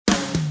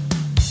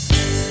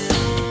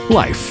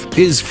Life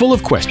is full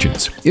of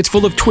questions. It's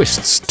full of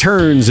twists,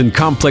 turns, and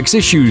complex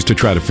issues to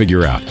try to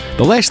figure out.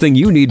 The last thing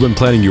you need when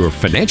planning your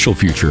financial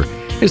future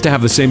is to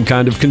have the same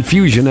kind of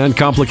confusion and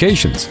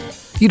complications.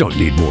 You don't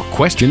need more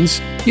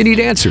questions. You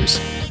need answers.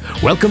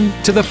 Welcome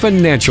to The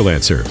Financial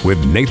Answer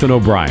with Nathan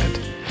O'Brien,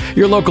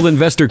 your local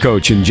investor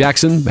coach in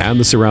Jackson and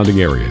the surrounding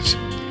areas.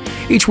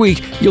 Each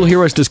week, you'll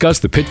hear us discuss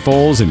the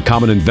pitfalls and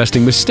common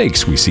investing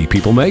mistakes we see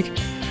people make.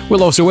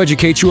 We'll also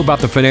educate you about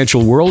the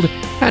financial world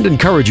and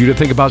encourage you to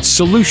think about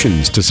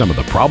solutions to some of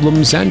the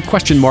problems and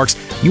question marks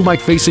you might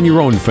face in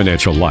your own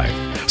financial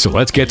life. So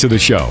let's get to the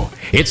show.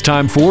 It's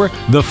time for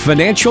The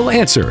Financial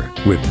Answer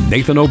with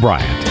Nathan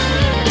O'Brien.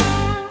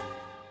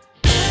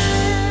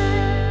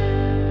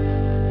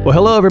 Well,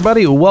 hello,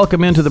 everybody.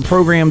 Welcome into the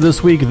program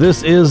this week.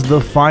 This is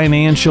The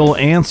Financial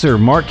Answer.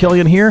 Mark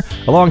Killian here,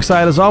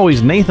 alongside, as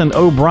always, Nathan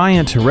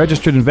O'Brien,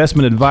 registered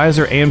investment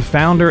advisor and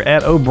founder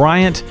at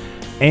O'Brien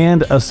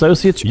and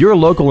Associates, your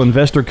local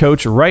investor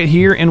coach right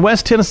here in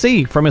West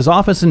Tennessee from his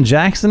office in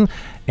Jackson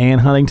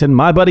and Huntington.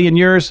 My buddy and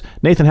yours.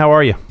 Nathan, how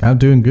are you? I'm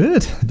doing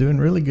good. Doing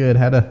really good.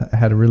 Had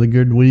a really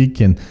good week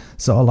and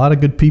saw a lot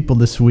of good people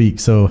this week.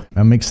 So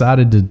I'm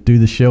excited to do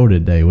the show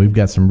today. We've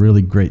got some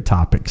really great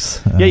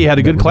topics. Yeah, you had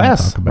a good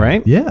class,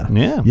 right?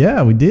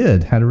 Yeah, we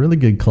did. Had a really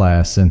good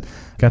class and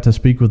got to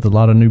speak with a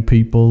lot of new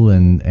people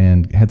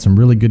and had some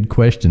really good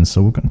questions.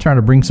 So we're going to try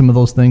to bring some of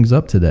those things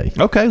up today.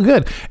 Okay,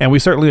 good. And we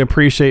certainly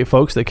appreciate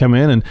folks that come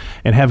in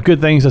and have good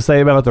things to say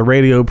about the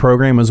radio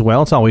program as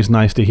well. It's always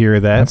nice to hear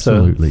that.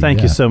 Absolutely, so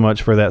thank you so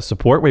much for that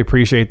support. We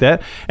appreciate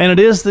that. And it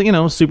is the,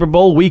 Super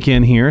Bowl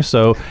weekend here.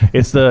 So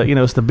it's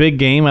it's the big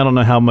game. I don't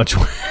know how much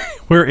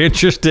we're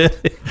interested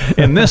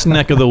in this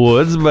neck of the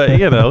woods, but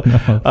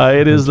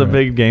it is the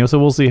big game. So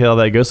we'll see how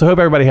that goes. So hope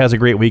everybody has a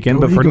great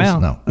weekend. But for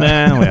Eagles, now,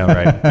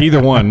 right.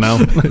 Either one,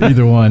 no.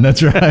 Either one,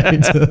 that's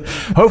right.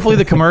 Hopefully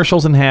the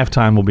commercials and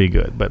halftime will be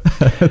good. But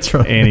that's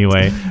right.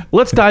 Anyway,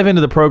 let's dive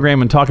into the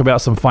program and talk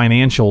about some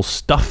financial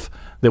stuff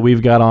that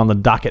we've got on the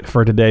docket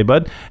for today,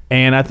 bud.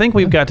 And I think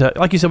we've got to,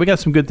 like you said, we got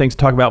some good things to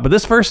talk about. But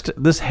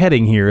this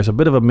heading here is a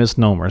bit of a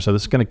misnomer, so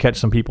this is going to catch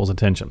some people's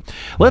attention.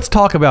 Let's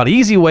talk about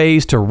easy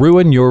ways to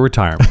ruin your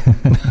retirement.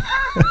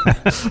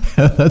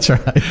 That's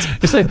right.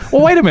 You say,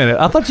 well, wait a minute.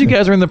 I thought you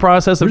guys were in the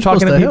process of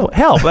talking to people.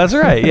 Help. That's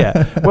right.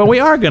 Yeah. Well, we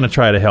are going to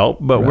try to help,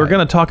 but we're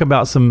going to talk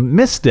about some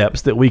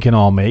missteps that we can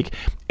all make.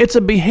 It's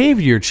a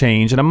behavior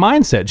change and a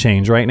mindset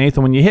change, right,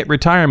 Nathan? When you hit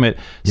retirement,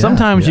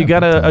 sometimes you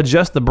got to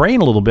adjust the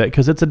brain a little bit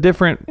because it's a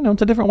different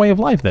way of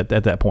life at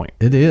that point.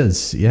 It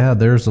is. Yeah,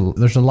 there's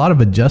a lot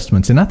of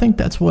adjustments, and I think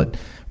that's what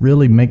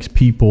really makes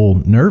people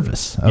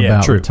nervous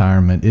about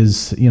retirement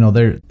is,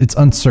 it's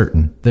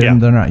uncertain. They're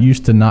not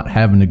used to not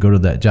having to go to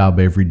that job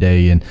every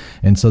day. And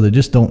so they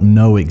just don't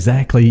know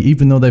exactly,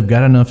 even though they've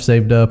got enough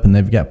saved up and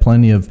they've got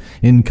plenty of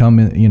income,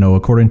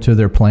 according to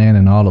their plan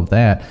and all of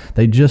that,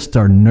 they just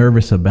are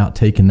nervous about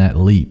taking that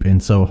leap.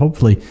 And so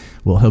hopefully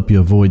we'll help you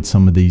avoid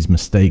some of these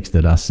mistakes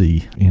that I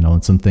see,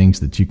 and some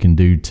things that you can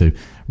do to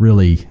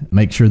really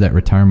make sure that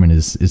retirement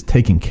is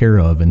taken care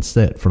of and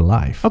set for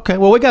life. Okay,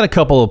 well, we got a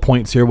couple of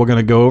points here we're going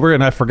to go over,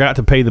 and I forgot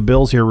to pay the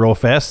bills here real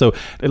fast, so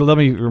let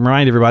me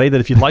remind everybody that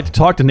if you'd like to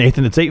talk to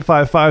Nathan, it's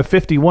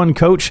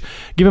 855-51-COACH.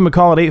 Give him a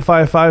call at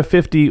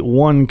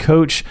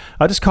 855-51-COACH.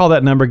 Just call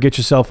that number, get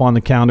yourself on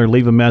the calendar,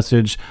 leave a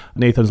message.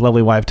 Nathan's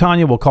lovely wife,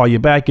 Tanya, will call you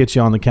back, get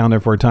you on the calendar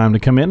for a time to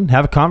come in,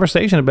 have a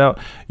conversation about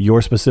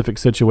your specific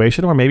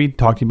situation, or maybe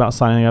talk to you about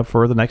signing up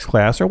for the next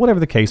class or whatever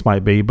the case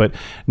might be. But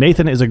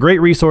Nathan is a great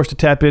resource to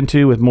tap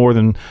into with more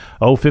than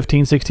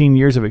 15, 16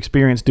 years of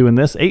experience doing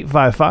this.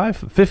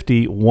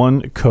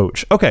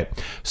 855-51-COACH. Okay,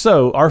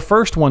 so our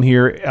first one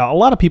here, a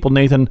lot of people,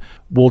 Nathan,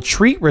 will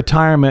treat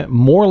retirement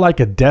more like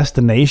a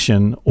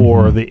destination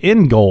or the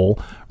end goal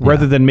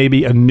rather than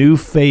maybe a new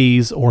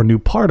phase or new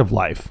part of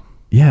life.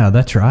 Yeah,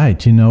 that's right.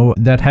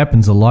 That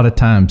happens a lot of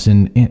times,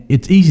 and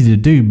it's easy to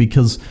do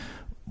because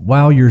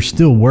while you're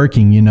still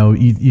working,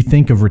 you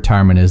think of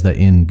retirement as the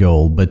end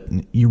goal, but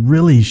you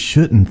really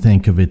shouldn't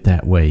think of it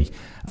that way.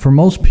 For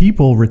most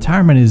people,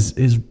 retirement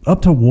is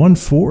up to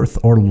 1/4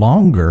 or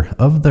longer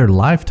of their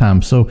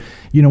lifetime. So,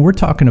 we're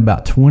talking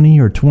about 20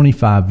 or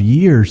 25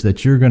 years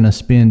that you're going to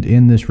spend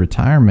in this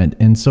retirement.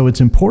 And so it's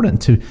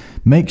important to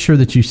make sure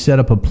that you set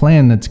up a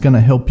plan that's going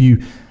to help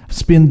you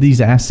spend these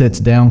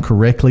assets down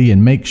correctly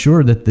and make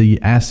sure that the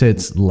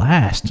assets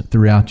last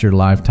throughout your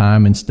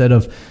lifetime instead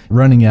of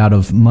running out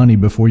of money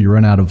before you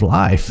run out of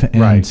life.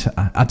 And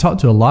I talk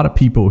to a lot of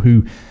people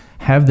who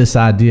have this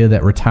idea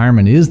that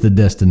retirement is the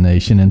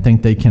destination and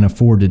think they can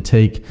afford to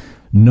take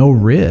no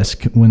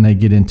risk when they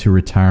get into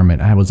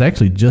retirement. I was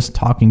actually just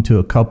talking to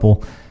a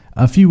couple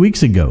a few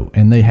weeks ago,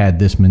 and they had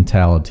this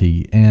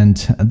mentality, and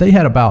they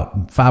had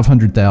about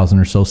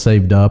 $500,000 or so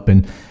saved up,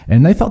 and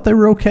they thought they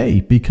were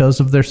okay because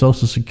of their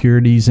Social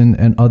Securities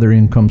and other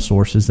income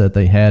sources that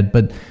they had.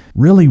 But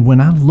really, when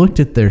I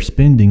looked at their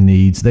spending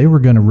needs, they were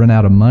going to run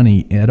out of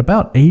money at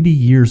about 80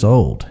 years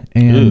old.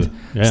 And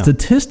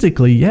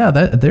statistically,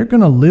 they're going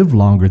to live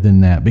longer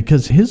than that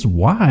because his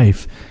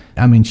wife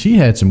I mean, she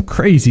had some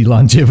crazy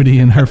longevity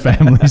in her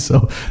family,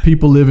 so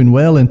people living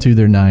well into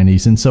their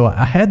 90s. And so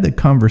I had the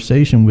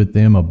conversation with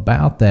them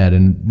about that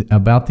and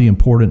about the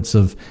importance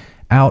of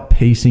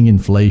outpacing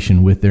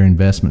inflation with their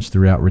investments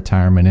throughout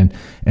retirement.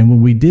 And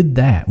when we did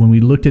that, when we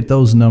looked at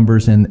those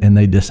numbers and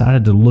they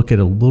decided to look at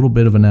a little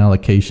bit of an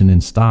allocation in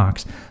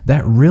stocks,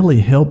 that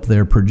really helped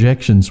their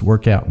projections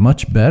work out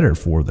much better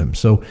for them.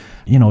 So,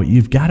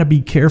 you've got to be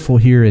careful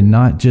here and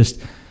not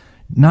just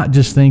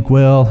think,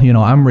 well,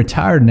 I'm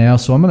retired now,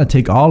 so I'm going to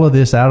take all of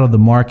this out of the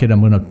market.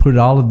 I'm going to put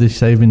all of these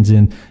savings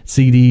in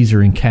CDs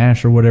or in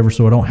cash or whatever,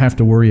 so I don't have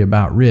to worry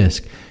about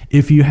risk.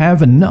 If you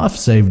have enough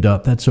saved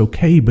up, that's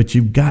okay, but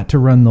you've got to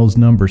run those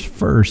numbers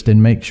first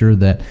and make sure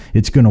that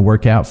it's going to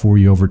work out for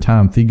you over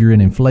time. Figure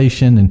in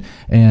inflation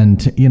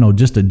and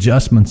just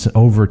adjustments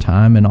over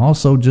time, and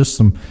also just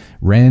some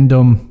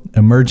random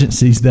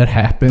emergencies that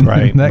happen,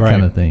 right, that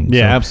kind of thing.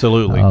 Yeah, so,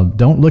 absolutely.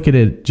 Don't look at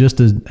it just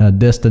as a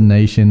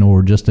destination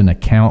or just an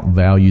account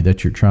value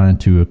that you're trying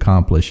to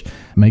accomplish.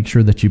 Make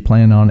sure that you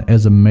plan on it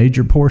as a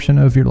major portion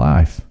of your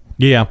life.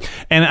 Yeah.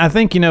 And I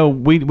think,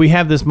 we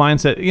have this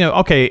mindset,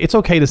 okay, it's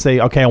okay to say,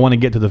 okay, I want to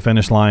get to the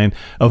finish line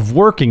of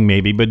working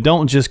maybe, but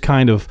don't just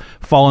kind of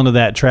fall into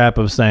that trap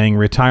of saying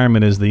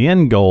retirement is the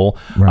end goal,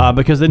 right.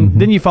 Because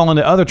then you fall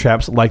into other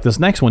traps like this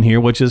next one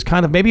here, which is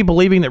kind of maybe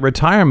believing that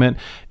retirement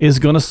is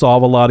going to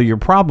solve a lot of your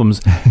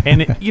problems.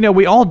 And,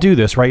 we all do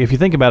this, right? If you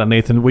think about it,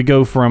 Nathan, we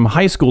go from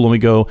high school and we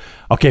go,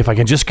 okay, if I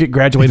can just get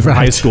graduated from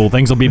high school,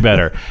 things will be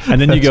better.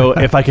 And then you go,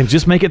 if I can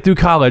just make it through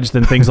college,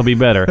 then things will be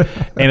better.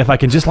 And if I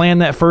can just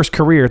land that first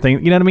career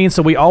thing, you know what I mean?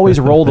 So we always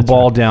roll the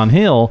ball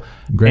downhill.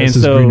 Grass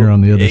is greener on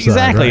the other side.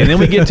 Exactly. Right? And then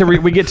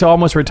we get to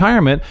almost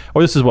retirement,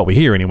 or this is what we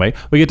hear anyway.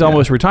 We get to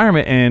almost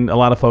retirement, and a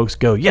lot of folks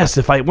go, yes,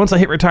 once I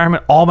hit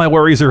retirement, all my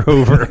worries are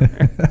over.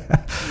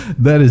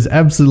 That is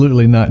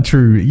absolutely not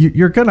true.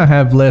 You're going to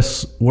have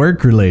less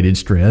work-related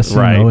stress,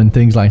 right, and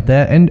things like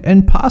that,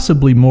 and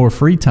possibly more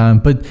free time.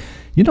 But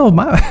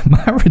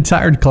my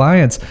retired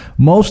clients,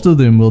 most of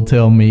them will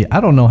tell me,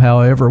 I don't know how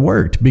I ever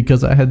worked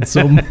because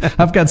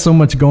I've got so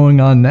much going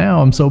on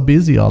now. I'm so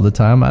busy all the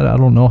time. I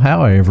don't know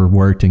how I ever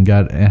worked and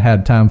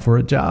had time for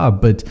a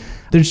job. But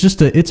there's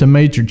it's a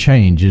major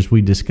change, as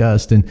we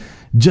discussed. And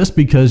just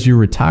because you're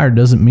retired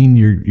doesn't mean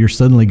you're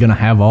suddenly going to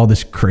have all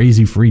this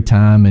crazy free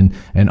time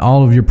and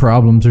all of your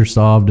problems are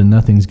solved and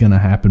nothing's going to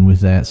happen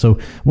with that. So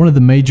one of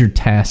the major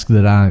tasks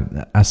that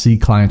I see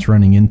clients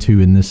running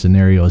into in this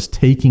scenario is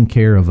taking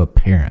care of a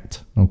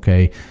parent.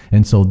 Okay.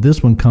 And so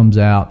this one comes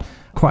out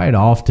quite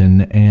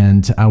often.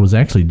 And I was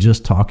actually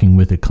just talking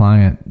with a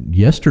client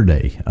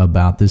yesterday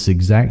about this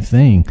exact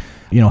thing.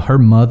 Her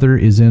mother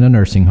is in a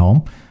nursing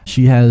home.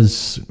 She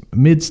has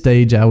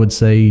mid-stage, I would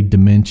say,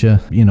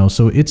 dementia,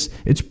 so it's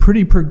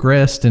pretty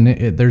progressed, and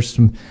there's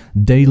some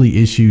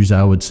daily issues,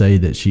 I would say,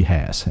 that she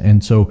has.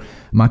 And so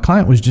my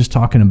client was just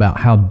talking about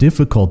how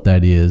difficult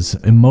that is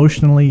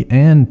emotionally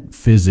and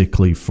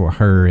physically for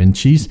her. And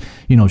she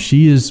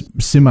is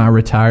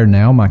semi-retired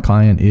now, my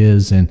client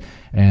is, and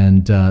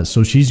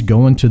so she's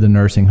going to the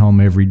nursing home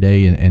every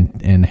day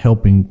and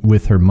helping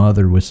with her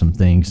mother with some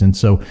things. And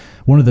so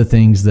one of the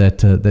things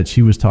that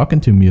she was talking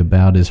to me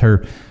about is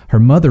her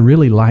mother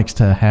really likes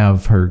to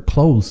have her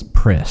clothes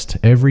pressed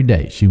every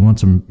day. She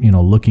wants them,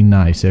 looking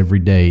nice every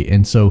day.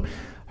 And so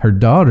her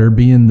daughter,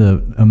 being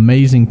the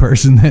amazing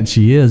person that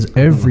she is,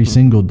 every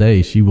single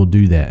day she will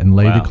do that and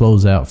lay the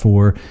clothes out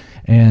for her.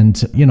 And,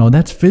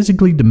 that's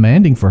physically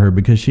demanding for her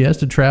because she has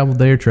to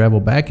travel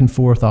back and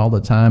forth all the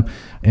time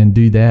and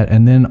do that.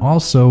 And then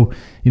also,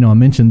 I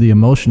mentioned the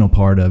emotional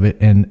part of it,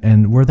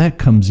 and where that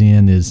comes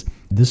in is,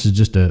 this is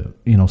just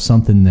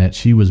something that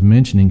she was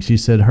mentioning. She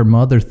said her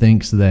mother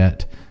thinks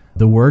that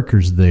the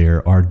workers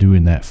there are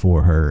doing that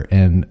for her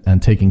and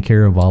taking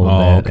care of all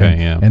of that.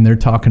 Okay, and they're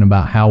talking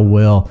about how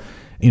well,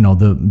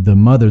 the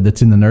mother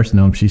that's in the nursing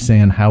home, she's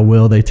saying how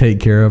well they take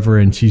care of her,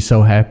 and she's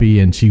so happy,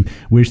 and she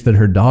wished that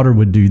her daughter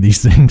would do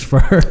these things for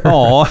her.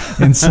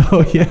 Aww. And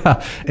so,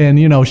 yeah. And,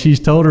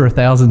 she's told her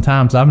 1,000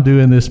 times, I'm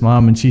doing this,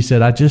 Mom. And she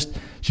said, I just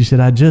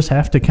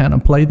have to kind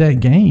of play that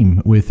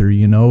game with her,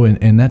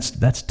 and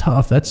that's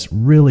tough. That's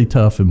really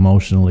tough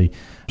emotionally.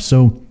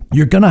 So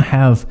you're going to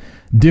have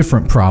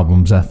different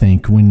problems, I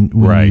think, when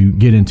right, you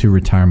get into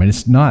retirement.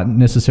 It's not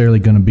necessarily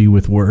going to be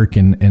with work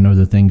and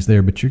other things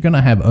there, but you're going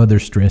to have other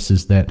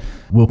stresses that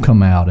will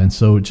come out. And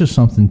so it's just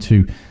something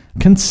to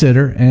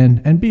consider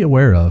and be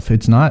aware of.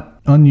 It's not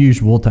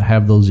unusual to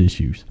have those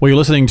issues. Well, you're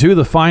listening to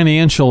The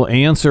Financial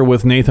Answer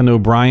with Nathan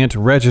O'Brien,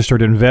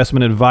 registered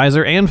investment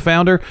advisor and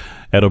founder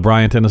at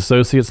O'Brien &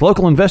 Associates,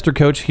 local investor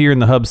coach here in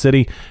the Hub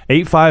City.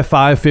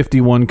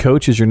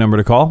 855-51-COACH is your number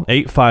to call.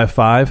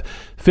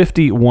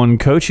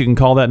 855-51-COACH. You can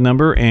call that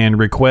number and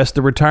request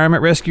the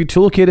Retirement Rescue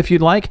Toolkit if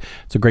you'd like.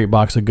 It's a great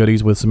box of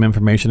goodies with some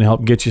information to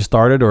help get you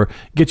started or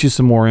get you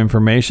some more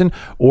information.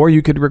 Or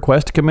you could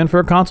request to come in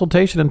for a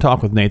consultation and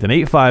talk with Nathan.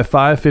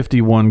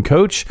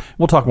 855-51-COACH.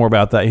 We'll talk more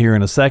about that here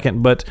in a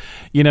second. But,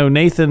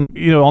 Nathan,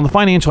 on The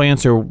Financial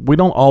Answer, we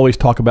don't always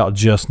talk about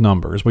just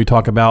numbers. We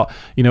talk about,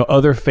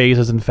 other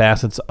phases and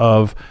facets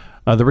of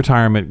the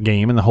retirement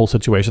game and the whole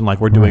situation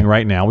like we're doing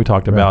right now. We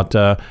talked about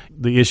the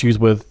issues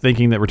with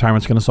thinking that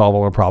retirement's going to solve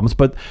all our problems.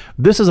 But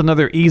this is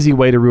another easy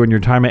way to ruin your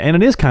retirement, and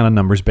it is kind of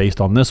numbers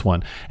based on this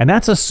one. And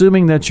that's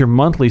assuming that your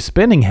monthly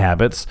spending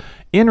habits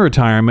in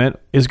retirement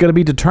is going to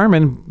be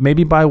determined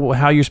maybe by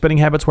how your spending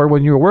habits were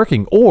when you were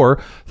working,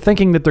 or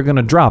thinking that they're going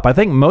to drop. I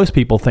think most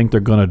people think they're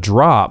going to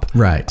drop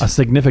a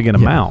significant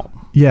amount.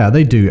 Yeah,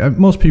 they do.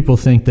 Most people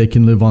think they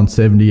can live on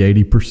 70,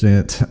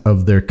 80%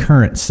 of their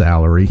current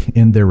salary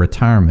in their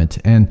retirement.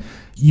 And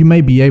you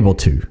may be able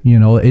to.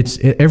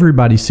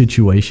 Everybody's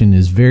situation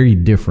is very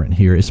different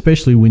here,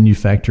 especially when you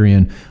factor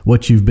in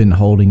what you've been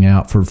holding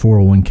out for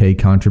 401k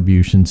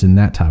contributions and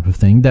that type of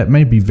thing. That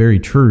may be very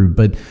true,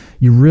 but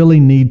you really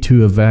need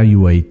to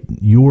evaluate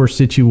your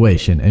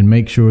situation and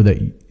make sure that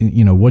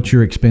what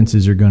your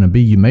expenses are going to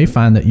be. You may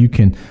find that you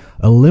can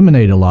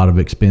eliminate a lot of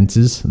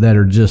expenses that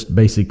are just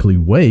basically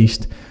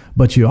waste,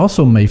 but you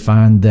also may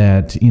find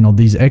that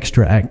these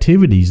extra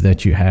activities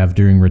that you have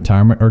during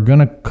retirement are going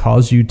to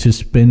cause you to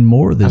spend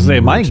more than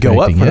it might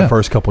go up for the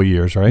first couple of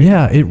years, right?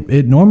 Yeah,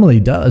 it normally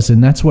does,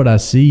 and that's what I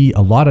see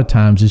a lot of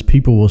times is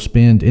people will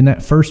spend in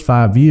that first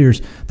 5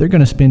 years. They're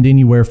going to spend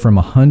anywhere from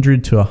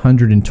 100 to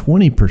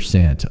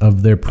 120%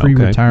 of their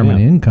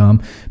pre-retirement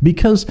income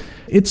because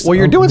it's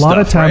you're doing a lot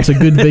of times a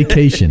good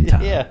vacation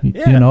time.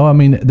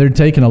 They're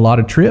taking a lot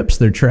of trips,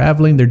 they're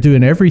traveling, they're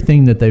doing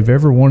everything that they've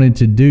ever wanted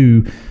to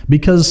do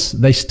because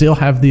they still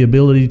have the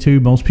ability to.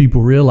 Most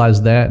people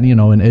realize that,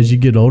 and as you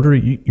get older,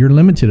 you're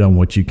limited on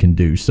what you can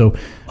do. So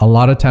a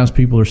lot of times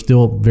people are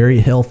still very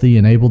healthy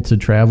and able to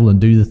travel and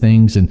do the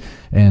things.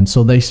 And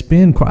so they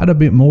spend quite a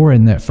bit more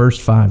in that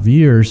first 5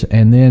 years,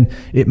 and then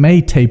it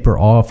may taper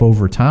off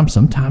over time.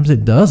 Sometimes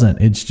it doesn't.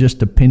 It's just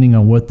depending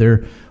on what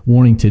they're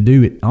wanting to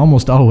do. It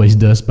almost always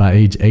does by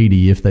age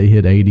 80. If they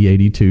hit 80,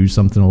 82,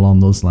 something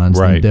along those lines,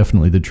 then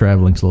definitely the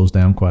traveling slows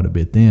down quite a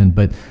bit then.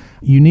 But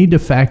you need to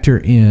factor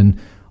in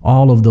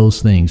all of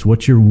those things,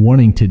 what you're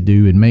wanting to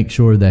do, and make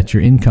sure that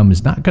your income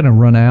is not going to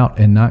run out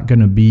and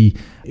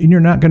you're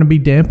not going to be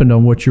dampened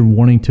on what you're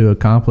wanting to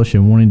accomplish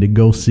and wanting to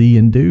go see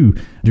and do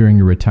during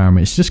your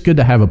retirement. It's just good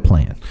to have a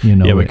plan.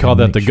 We call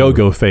that the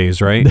go-go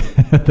phase, right?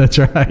 That's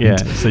right. Yeah.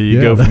 So you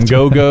go from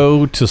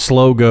go-go to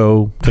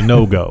slow-go to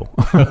no-go.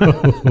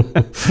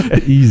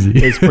 Easy.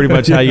 It's pretty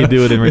much how you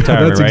do it in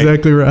retirement, That's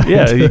exactly right.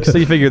 Yeah. So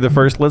you figure the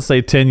first, let's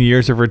say 10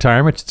 years of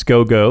retirement, it's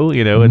go-go,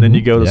 and then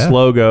you go to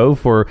slow-go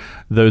for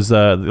those,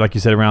 like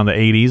you said, around the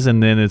 80s,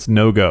 and then it's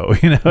no-go.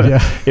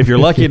 If you're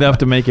lucky enough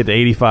to make it to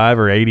 85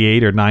 or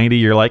 88 or 90,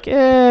 you're like,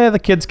 the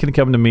kids can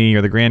come to me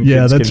or the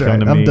grandkids can come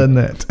to me. I've done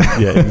that.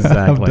 Yeah,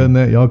 exactly. I've done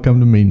that. Y'all come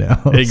to me now.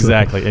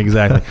 Exactly.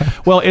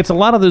 Well, it's a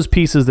lot of those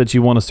pieces that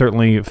you want to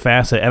certainly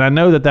facet. And I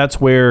know that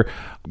that's where,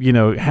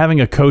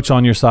 having a coach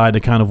on your side to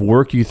kind of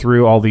work you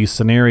through all these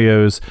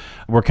scenarios.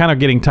 We're kind of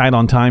getting tight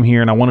on time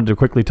here, and I wanted to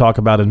quickly talk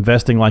about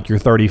investing like you're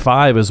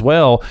 35 as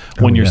well.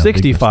 When you're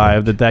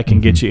 65, that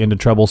can get you into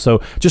trouble.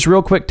 So just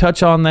real quick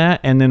touch on that,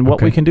 and then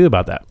what we can do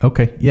about that.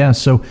 Okay. Yeah.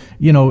 So,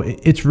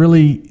 it's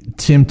really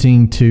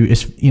tempting to,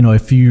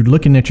 if you're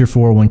looking at your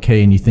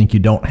 401k and you think you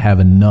don't have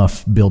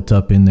enough built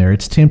up in there,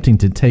 it's tempting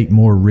to take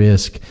more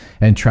risk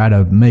and try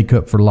to make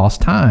up for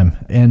lost time.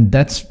 And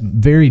that's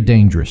very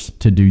dangerous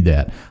to do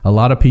that. A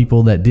lot of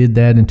people that did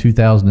that in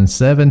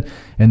 2007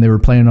 and they were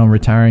planning on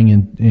retiring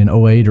in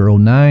 08 or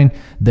 09,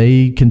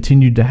 they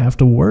continued to have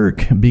to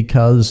work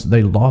because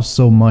they lost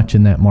so much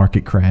in that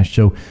market crash.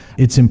 So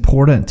it's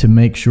important to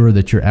make sure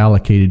that you're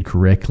allocated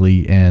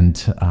correctly.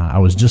 And I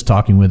was just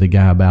talking with a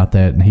guy about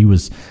that, and he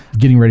was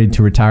getting ready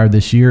to retire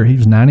this year. He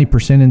was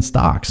 90% in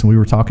stocks, and we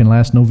were talking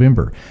last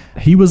November.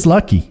 He was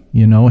lucky.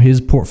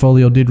 His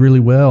portfolio did really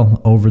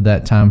well over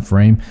that time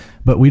frame,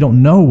 but we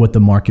don't know what the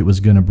market was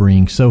going to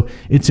bring. So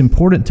it's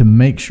important to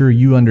make sure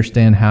you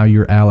understand how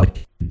you're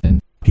allocated, and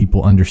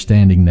people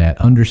understanding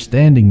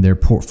their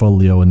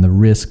portfolio and the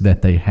risk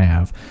that they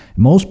have.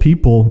 Most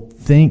people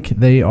think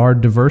they are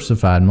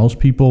diversified. Most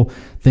people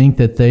think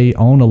that they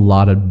own a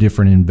lot of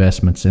different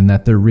investments and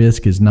that their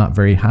risk is not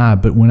very high.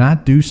 But when I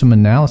do some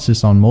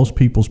analysis on most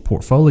people's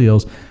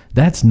portfolios,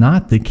 that's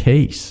not the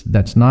case.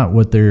 That's not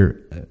what they're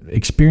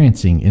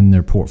experiencing in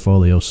their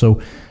portfolio. So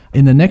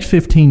in the next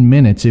 15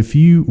 minutes, if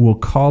you will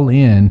call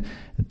in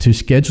to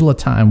schedule a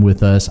time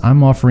with us,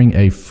 I'm offering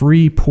a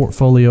free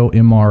portfolio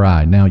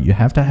MRI. Now, you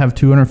have to have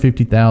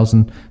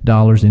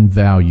 $250,000 in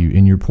value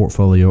in your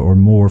portfolio or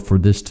more for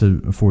this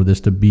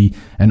to be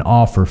an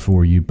offer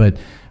for you. But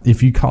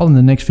if you call in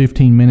the next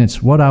 15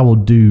 minutes, what I will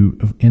do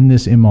in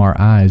this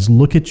MRI is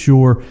look at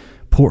your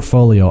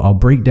portfolio. I'll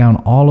break down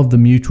all of the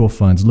mutual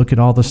funds, look at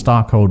all the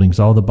stock holdings,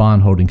 all the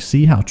bond holdings,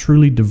 see how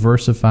truly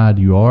diversified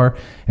you are,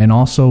 and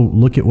also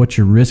look at what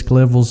your risk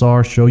levels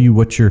are, show you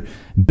what your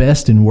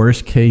best and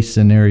worst case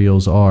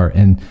scenarios are.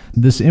 And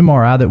this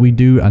MRI that we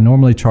do, I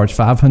normally charge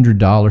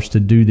 $500 to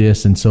do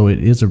this, and so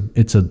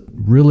it's a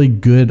really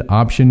good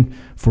option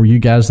for you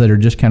guys that are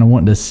just kind of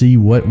wanting to see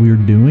what we're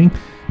doing.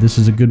 This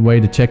is a good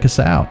way to check us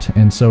out.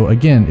 And so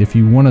again, if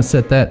you want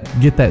to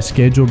get that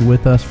scheduled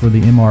with us for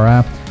the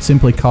MRI,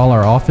 simply call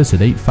our office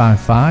at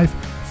 855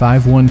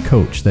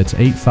 855-51-COACH. That's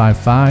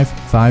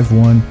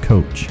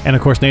 855-51-COACH. And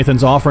of course,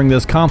 Nathan's offering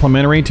this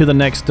complimentary to the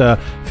next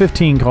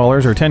 15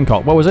 callers or 10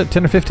 call. What was it?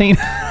 10 or 15?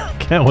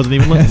 I wasn't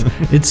even listening.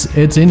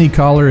 It's any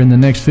caller in the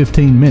next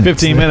 15 minutes.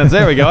 15 minutes.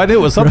 There we go. I knew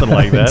it was something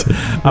like that.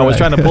 I was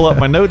trying to pull up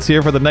my notes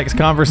here for the next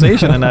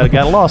conversation, and I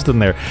got lost in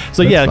there.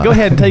 So go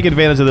ahead and take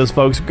advantage of this,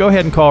 folks. Go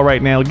ahead and call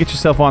right now. Get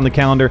yourself on the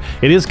calendar.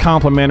 It is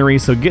complimentary,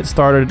 so get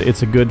started.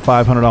 It's a good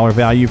 $500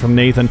 value from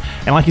Nathan.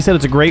 And like you said,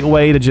 it's a great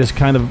way to just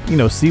kind of,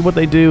 see what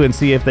they do and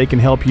see if they can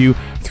help you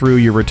through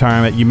your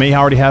retirement. You may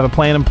already have a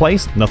plan in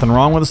place. Nothing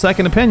wrong with a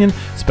second opinion,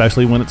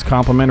 especially when it's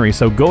complimentary.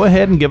 So go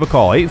ahead and give a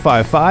call.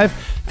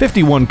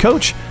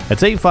 855-51-COACH.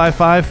 That's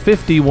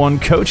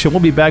 855-51-COACH. And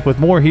we'll be back with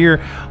more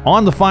here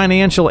on The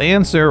Financial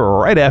Answer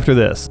right after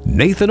this.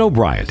 Nathan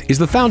O'Brien is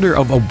the founder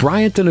of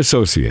O'Brien &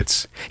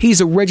 Associates.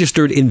 He's a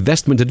registered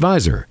investment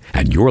advisor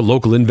and your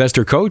local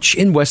investor coach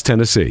in West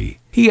Tennessee.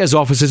 He has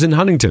offices in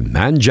Huntington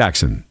and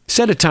Jackson.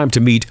 Set a time to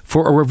meet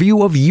for a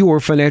review of your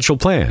financial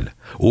plan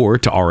or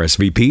to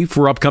RSVP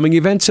for upcoming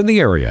events in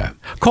the area.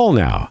 Call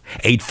now,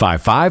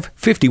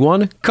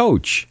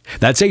 855-51-COACH.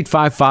 That's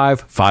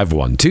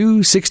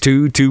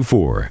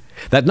 855-512-6224.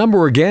 That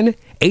number again,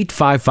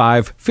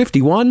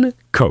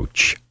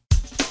 855-51-COACH.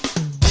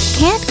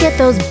 Can't get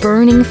those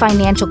burning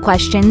financial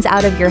questions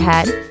out of your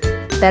head?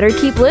 Better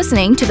keep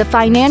listening to The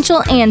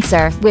Financial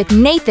Answer with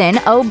Nathan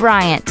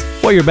O'Brien.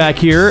 Well, you're back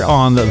here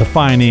on the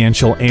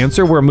Financial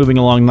Answer. We're moving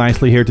along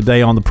nicely here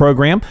today on the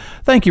program.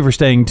 Thank you for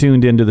staying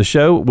tuned into the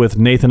show with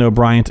Nathan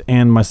O'Brien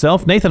and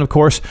myself. Nathan, of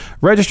course,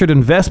 registered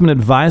investment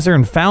advisor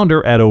and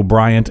founder at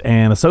O'Brien &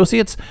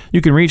 Associates.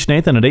 You can reach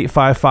Nathan at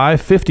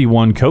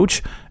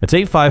 855-51-COACH. That's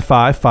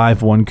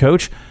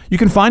 855-51-COACH. You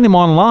can find him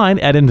online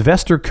at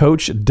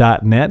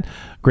investorcoach.net.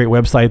 Great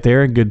website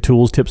there. Good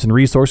tools, tips, and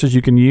resources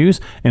you can use.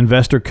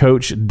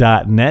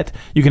 Investorcoach.net.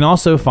 You can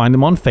also find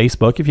him on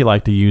Facebook if you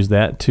like to use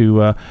that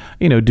to,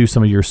 do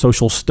some of your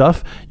social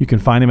stuff. You can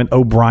find him at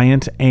O'Brien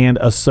 &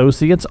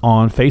 Associates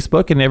on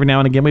Facebook. And every now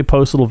and again, we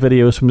post little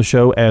videos from the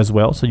show as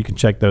well, so you can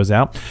check those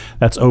out.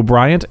 That's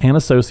O'Brien &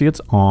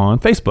 Associates on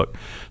Facebook.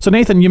 So,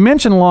 Nathan, you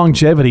mentioned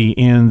longevity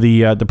in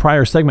the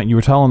prior segment. You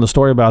were telling the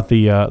story about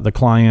the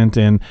client,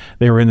 and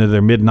they were into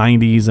their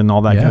mid-90s and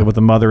all that kind of with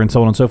the mother and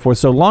so on and so forth.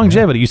 So,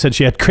 longevity, you said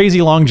she had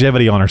crazy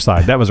longevity on her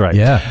side. That was right.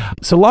 Yeah.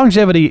 So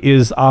longevity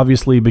is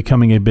obviously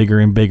becoming a bigger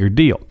and bigger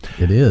deal.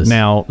 It is.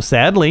 Now,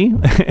 sadly,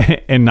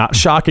 and not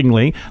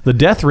shockingly, the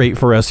death rate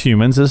for us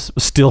humans is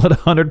still at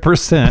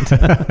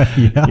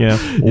 100%.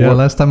 Yeah.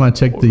 Last time I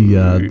checked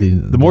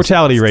the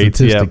mortality rates.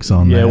 Statistics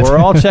on that. Yeah, we're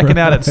all checking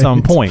out at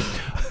some point.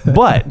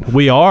 But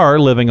we are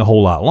living a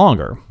whole lot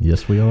longer.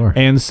 Yes, we are.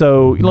 And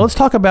so, let's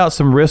talk about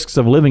some risks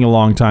of living a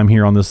long time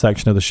here on this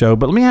section of the show.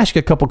 But let me ask you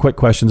a couple quick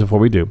questions before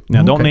we do.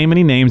 Now, don't name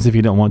any names if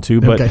you don't want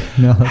to, but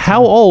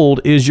how old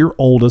is your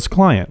oldest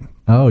client?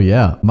 Oh,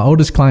 yeah. My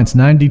oldest client's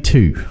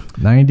 92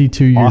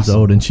 years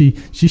old, and she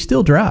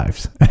still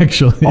drives,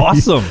 actually.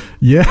 Awesome.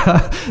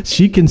 Yeah.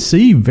 She can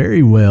see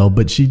very well,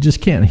 but she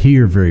just can't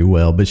hear very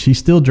well. But she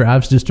still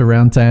drives just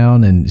around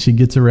town, and she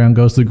gets around,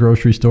 goes to the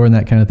grocery store and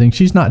that kind of thing.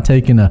 She's not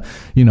taking a,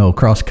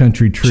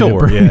 cross-country trip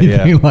or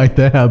anything like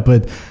that.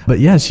 But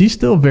yeah, she's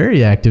still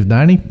very active,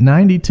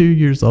 92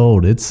 years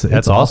old.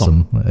 That's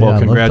awesome. Well,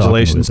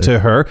 congratulations to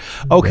her.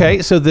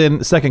 Okay, so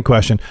then second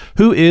question.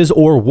 Who is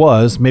or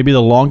was maybe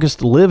the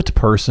longest lived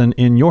person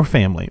in your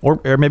family or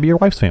maybe your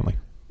wife's family?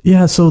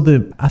 Yeah, so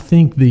I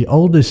think the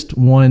oldest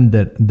one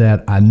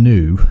that I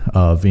knew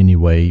of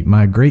anyway,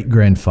 my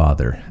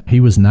great-grandfather,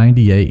 he was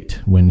 98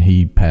 when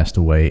he passed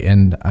away.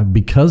 And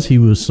because he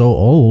was so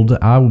old,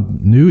 I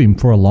knew him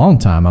for a long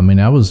time. I mean,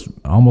 I was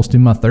almost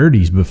in my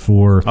 30s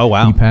before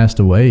he passed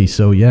away.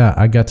 So, yeah,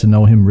 I got to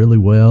know him really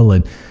well.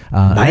 And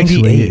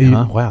 98,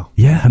 huh? Wow.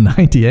 Yeah,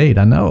 98,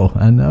 I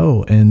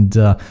know. And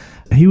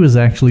he was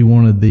actually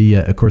one of the,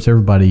 of course,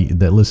 everybody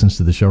that listens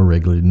to the show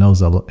regularly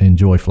knows I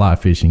enjoy fly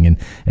fishing,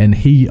 and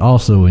he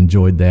also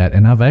enjoyed that.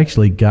 And I've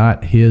actually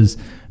got his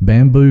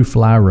bamboo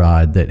fly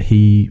rod that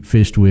he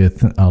fished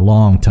with a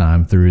long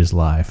time through his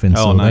life. And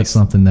so that's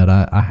something that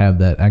I have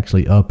that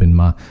actually up in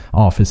my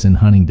office in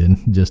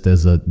Huntington just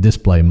as a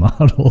display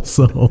model.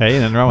 So hey,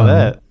 nothing wrong with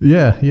that.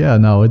 Yeah,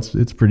 no,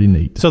 it's pretty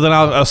neat. So then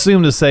I'll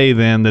assume to say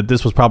then that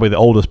this was probably the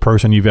oldest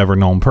person you've ever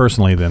known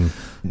personally then.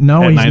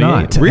 No, he's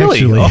not. Really?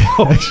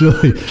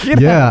 Actually,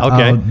 yeah.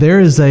 Okay. There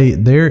is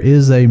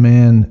a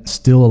man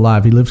still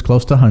alive. He lives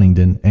close to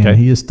Huntington, and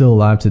he is still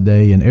alive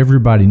today, and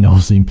everybody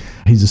knows him.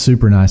 He's a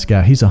super nice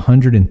guy. He's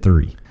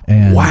 103.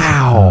 And,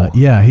 wow.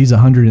 Yeah, he's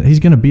 100. He's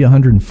going to be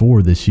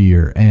 104 this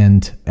year,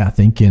 and I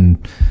think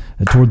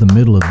toward the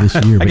middle of this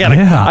year. I got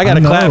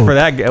to clap for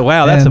that.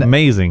 Wow, that's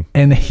amazing.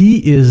 And he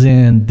is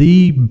in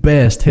the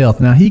best health.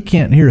 Now, he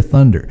can't hear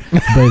thunder,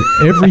 but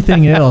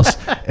everything else,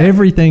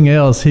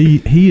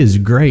 he is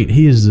great.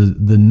 He is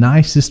the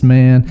nicest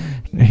man.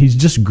 He's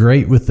just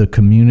great with the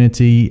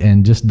community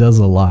and just does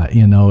a lot,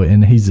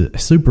 and he's a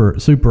super,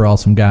 super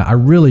awesome guy.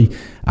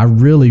 I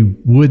really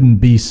wouldn't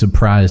be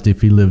surprised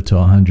if he lived to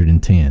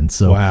 110.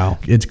 So wow,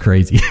 it's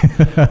crazy.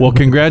 Well,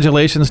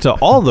 congratulations to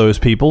all those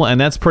people, and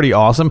that's pretty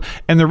awesome.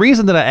 And the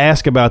reason that I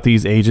ask about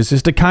these ages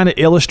is to kind of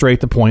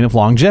illustrate the point of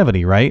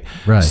longevity, right?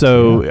 Right.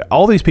 So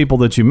all these people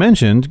that you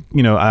mentioned,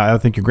 I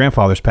think your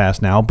grandfather's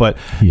passed now, but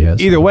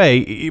either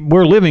way,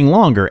 we're living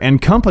longer,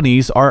 and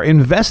companies are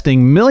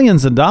investing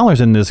millions of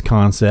dollars in this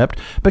concept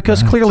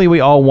because clearly we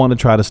all want to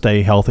try to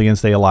stay healthy and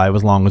stay alive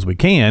as long as we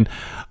can.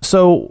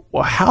 So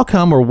how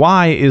come or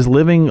why is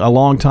living a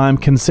long time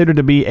considered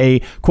to be a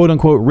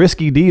quote-unquote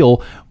risky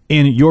deal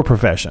in your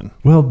profession?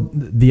 Well,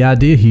 the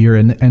idea here,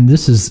 and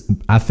this is,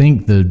 I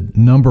think, the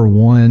number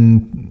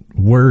one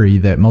worry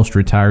that most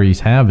retirees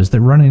have is they're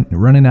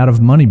running out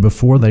of money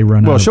before they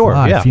run out of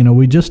life. Yeah.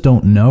 We just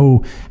don't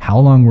know how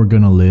long we're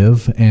going to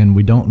live, and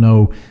we don't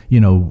know,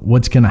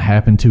 what's going to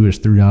happen to us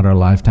throughout our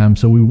lifetime.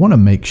 So we want to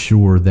make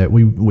sure that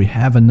we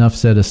have enough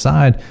set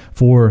aside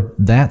for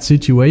that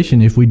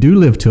situation if we do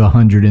live to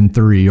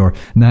 103 or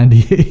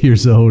 98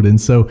 years old. And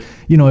so,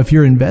 if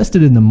you're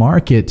invested in the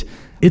market,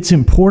 it's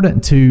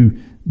important to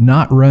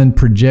not run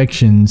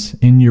projections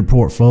in your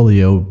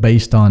portfolio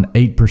based on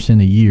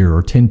 8% a year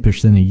or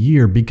 10% a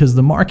year, because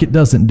the market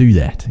doesn't do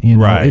that.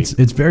 Right.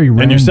 It's very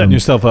random. And you're setting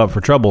yourself up for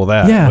trouble with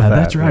that. Yeah,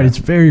 that's right. Yeah. It's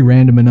very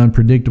random and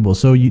unpredictable.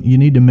 So you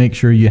need to make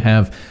sure you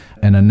have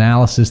an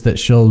analysis that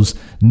shows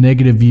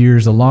negative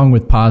years along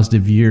with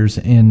positive years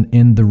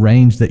in the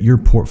range that your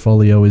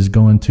portfolio is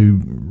going to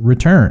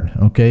return.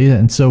 Okay.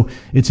 And so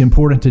it's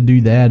important to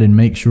do that and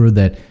make sure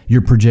that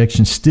your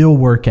projections still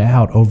work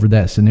out over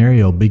that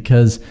scenario,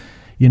 because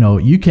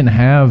you can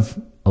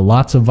have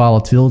lots of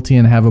volatility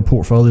and have a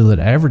portfolio that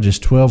averages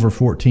 12 or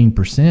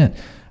 14%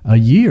 a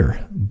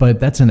year, but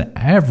that's an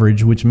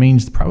average, which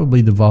means probably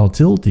the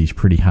volatility is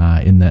pretty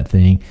high in that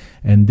thing.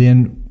 And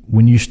then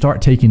when you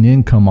start taking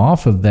income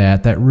off of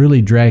that, that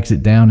really drags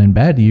it down in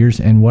bad years.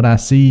 And what I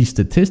see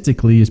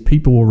statistically is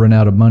people will run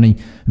out of money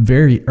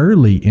very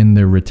early in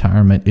their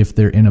retirement if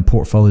they're in a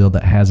portfolio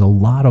that has a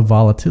lot of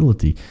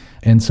volatility.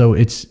 And so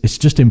it's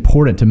just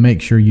important to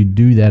make sure you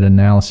do that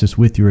analysis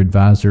with your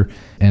advisor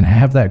and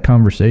have that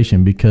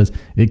conversation, because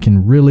it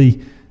can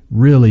really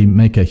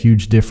make a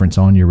huge difference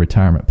on your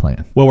retirement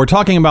plan. Well, we're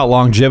talking about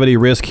longevity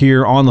risk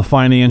here on The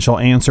Financial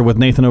Answer with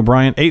Nathan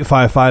O'Brien.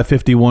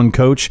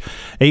 855-51-COACH,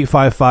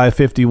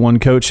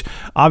 855-51-COACH.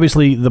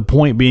 Obviously, the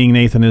point being,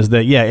 Nathan, is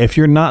that, if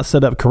you're not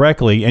set up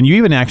correctly, and you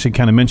even actually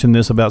kind of mentioned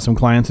this about some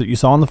clients that you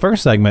saw in the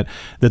first segment,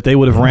 that they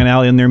would have ran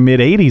out in their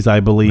mid-80s, I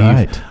believe.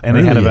 Right. And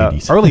early they had about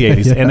 80s. Early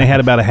 80s, and they had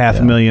about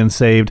 $500,000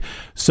 saved.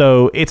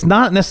 So it's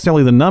not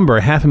necessarily the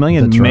number.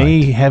 $500,000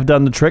 may have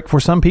done the trick for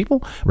some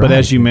people, but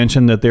as you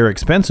mentioned, that their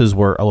expenses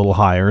were a little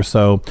higher.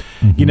 So,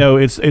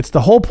 it's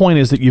the whole point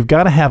is that you've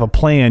got to have a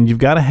plan. You've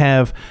got to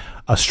have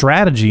a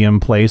strategy in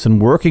place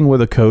and working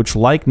with a coach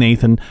like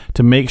Nathan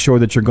to make sure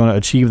that you're going to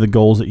achieve the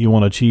goals that you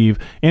want to achieve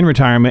in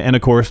retirement. And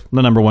of course,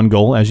 the number one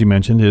goal, as you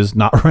mentioned, is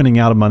not running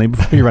out of money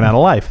before you run out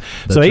of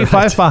life. So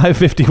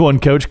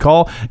 855-51-COACH,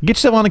 call, get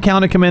yourself on the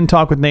calendar, come in,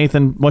 talk with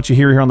Nathan. What you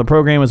hear here on the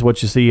program is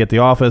what you see at the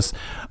office,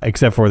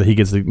 except for that he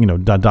gets to,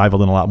 dive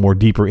in a lot more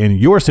deeper in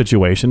your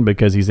situation,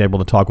 because he's able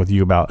to talk with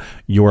you about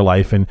your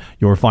life and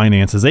your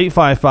finances.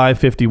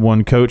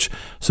 855-51-COACH.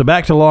 So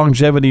back to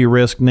longevity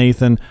risk,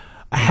 Nathan.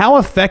 How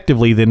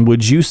effectively, then,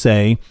 would you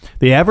say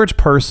the average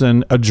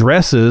person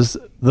addresses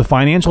the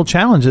financial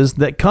challenges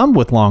that come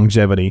with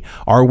longevity?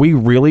 Are we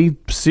really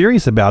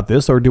serious about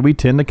this, or do we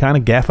tend to kind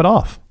of gaff it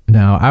off?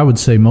 Now, I would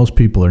say most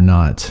people are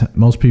not.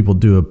 Most people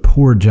do a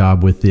poor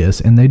job with this,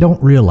 and they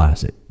don't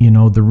realize it.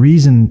 The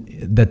reason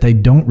that they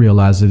don't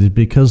realize it is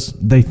because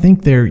they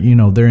think they're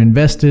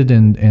invested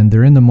and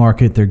they're in the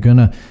market. They're going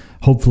to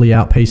hopefully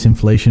outpace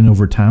inflation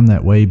over time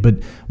that way. But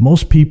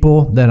most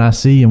people that I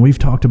see, and we've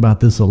talked about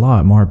this a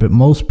lot, Mark, but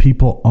most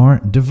people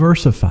aren't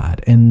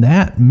diversified. And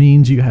that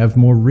means you have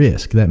more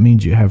risk. That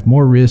means you have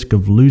more risk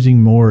of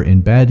losing more in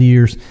bad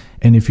years.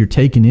 And if you're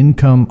taking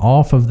income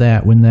off of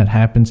that when that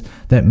happens,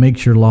 that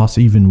makes your loss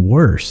even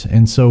worse.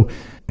 And so,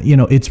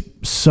 it's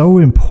so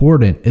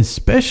important,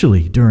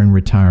 especially during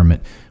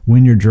retirement,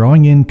 when you're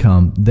drawing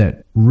income,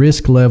 that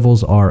risk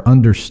levels are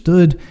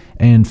understood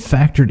and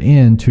factored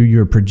into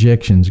your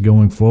projections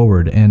going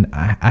forward. And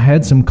I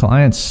had some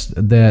clients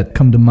that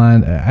come to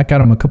mind. I got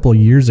them a couple of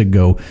years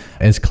ago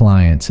as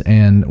clients,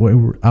 and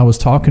I was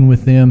talking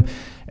with them.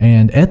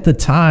 And at the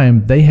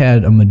time, they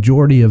had a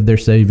majority of their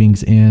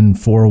savings in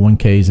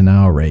 401ks and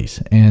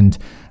IRAs. And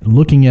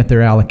looking at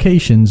their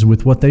allocations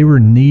with what they were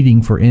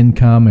needing for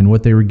income and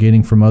what they were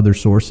getting from other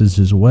sources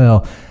as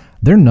well,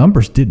 their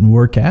numbers didn't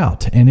work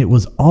out. And it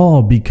was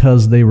all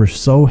because they were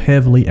so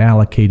heavily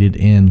allocated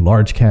in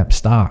large cap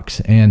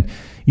stocks. And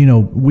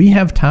we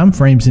have time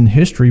frames in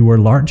history where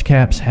large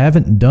caps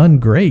haven't done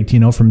great.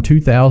 From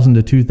 2000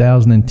 to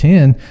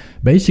 2010,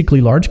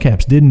 basically large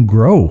caps didn't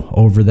grow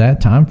over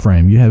that time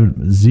frame. You have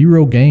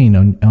zero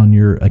gain on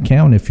your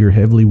account if you're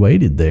heavily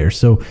weighted there.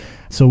 So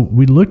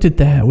we looked at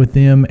that with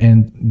them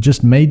and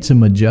just made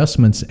some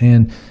adjustments.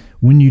 And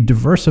when you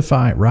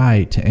diversify it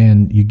right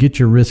and you get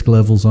your risk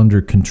levels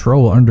under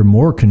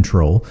more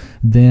control,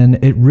 then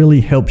it really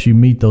helps you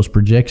meet those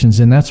projections.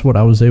 And that's what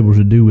I was able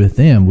to do with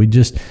them. We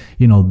just,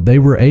 they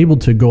were able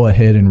to go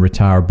ahead and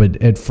retire. But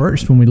at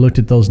first, when we looked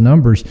at those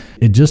numbers,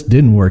 it just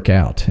didn't work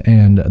out.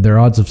 And their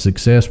odds of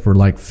success were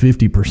like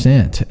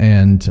 50%,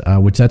 and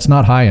which that's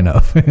not high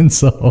enough. And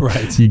so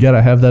you got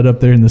to have that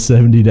up there in the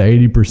 70 to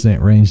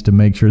 80% range to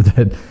make sure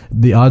that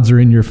the odds are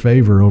in your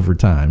favor over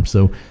time.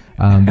 So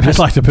I'd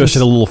like to push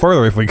it a little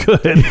further if we could.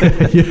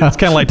 It's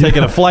kind of like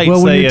taking a flight.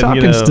 Well, when you're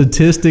talking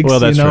statistics, a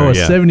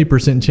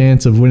 70%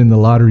 chance of winning the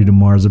lottery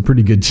tomorrow is a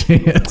pretty good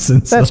chance.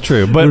 And so that's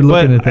true. But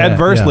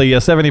adversely, a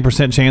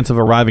 70% chance of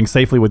arriving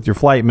safely with your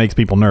flight makes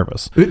people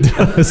nervous. It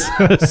does.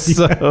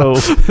 So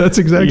that's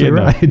exactly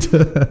right.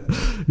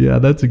 Yeah,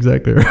 that's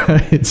exactly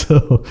right.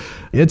 So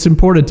it's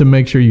important to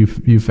make sure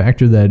you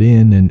factor that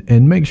in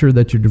and make sure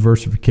that your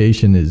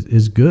diversification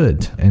is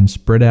good and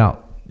spread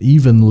out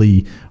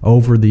evenly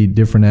over the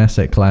different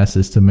asset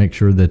classes to make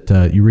sure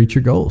that you reach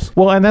your goals.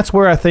 Well, and that's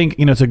where I think,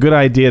 it's a good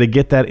idea to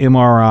get that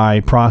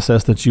MRI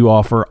process that you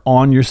offer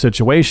on your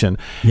situation.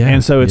 Yeah,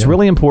 and so it's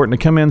really important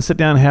to come in, sit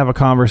down, and have a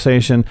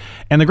conversation.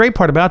 And the great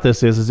part about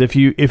this is if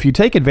you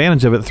take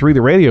advantage of it through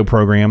the radio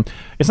program,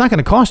 it's not going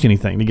to cost you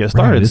anything to get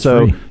started. Right,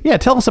 so free.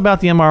 Tell us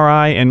about the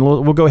MRI, and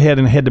we'll go ahead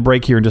and head to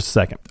break here in just a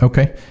second.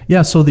 Okay.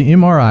 Yeah, so the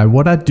MRI,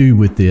 what I do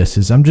with this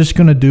is I'm just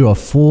going to do a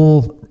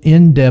full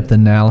in-depth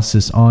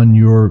analysis on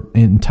your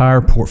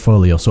entire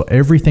portfolio. So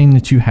everything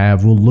that you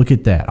have, we'll look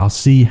at that. I'll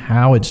see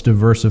how it's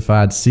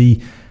diversified,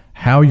 see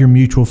how your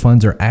mutual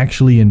funds are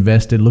actually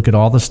invested, look at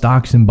all the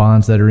stocks and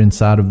bonds that are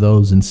inside of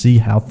those, and see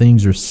how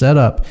things are set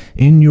up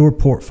in your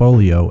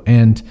portfolio.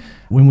 And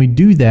when we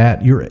do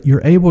that,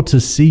 you're able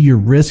to see your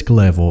risk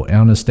level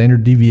on a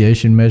standard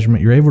deviation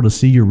measurement. You're able to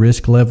see your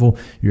risk level.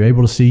 You're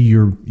able to see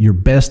your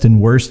best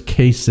and worst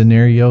case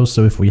scenarios.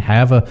 So if we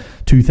have a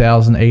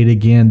 2008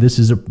 again, this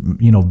is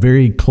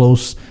very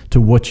close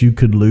to what you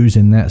could lose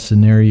in that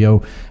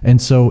scenario.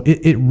 And so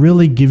it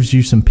really gives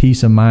you some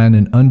peace of mind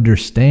and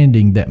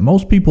understanding that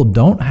most people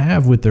don't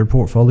have with their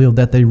portfolio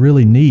that they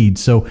really need.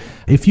 So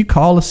if you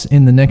call us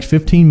in the next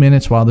 15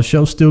 minutes while the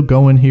show's still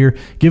going here,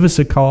 give us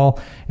a call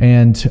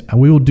and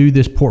we will do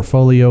this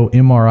portfolio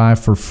MRI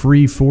for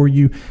free for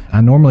you.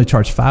 I normally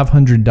charge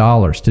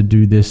 $500 to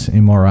do this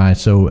MRI.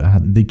 So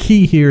the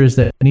key here is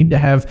that I need to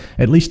have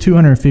at least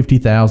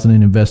 $250,000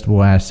 in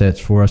investable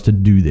assets for us to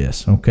do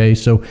this. Okay,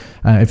 so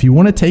if you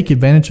want to take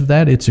advantage of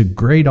that, it's a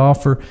great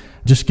offer.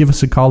 Just give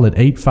us a call at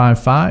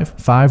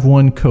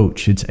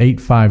 855-51-COACH. It's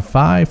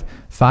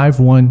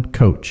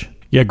 855-51-COACH.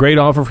 Yeah, great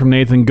offer from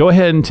Nathan. Go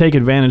ahead and take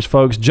advantage,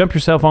 folks. Jump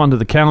yourself onto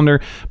the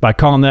calendar by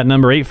calling that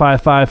number,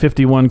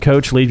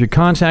 855-51-COACH. Leave your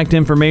contact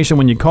information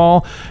when you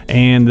call,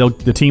 and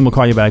the team will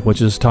call you back,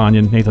 which is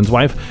Tanya, Nathan's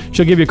wife.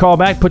 She'll give you a call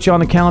back, put you on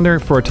the calendar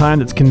for a time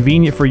that's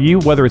convenient for you,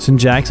 whether it's in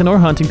Jackson or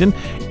Huntington.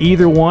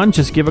 Either one,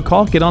 just give a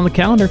call, get on the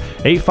calendar,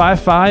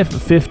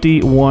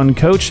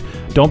 855-51-COACH.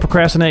 Don't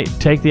procrastinate.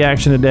 Take the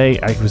action today.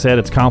 Like I said,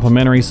 it's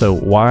complimentary, so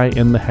why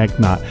in the heck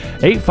not?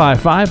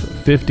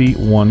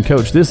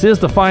 855-51-COACH. This is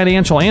the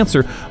Financial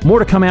Answer. More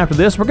to come after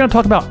this. We're going to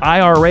talk about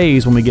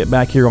IRAs when we get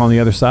back here on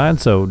the other side,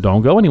 so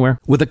don't go anywhere.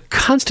 With a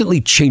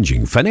constantly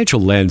changing financial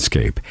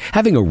landscape,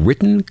 having a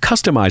written,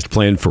 customized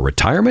plan for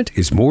retirement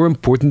is more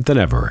important than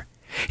ever.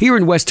 Here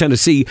in West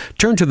Tennessee,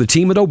 turn to the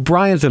team at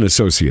O'Brien &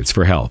 Associates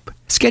for help.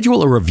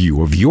 Schedule a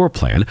review of your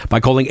plan by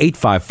calling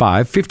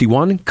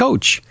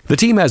 855-51-COACH. The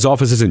team has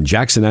offices in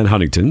Jackson and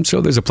Huntington, so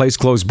there's a place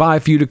close by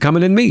for you to come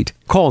in and meet.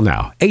 Call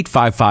now,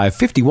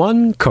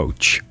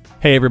 855-51-COACH.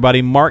 Hey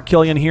everybody, Mark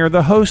Killian here,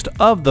 the host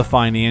of The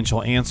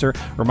Financial Answer,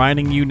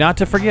 reminding you not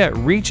to forget,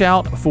 reach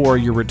out for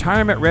your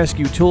Retirement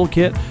Rescue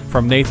Toolkit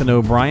from Nathan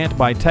O'Brien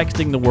by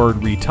texting the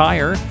word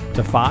RETIRE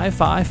to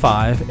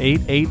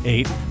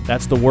 555-888.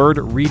 That's the word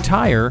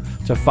RETIRE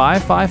to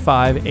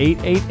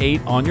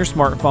 555-888 on your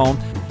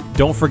smartphone.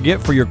 Don't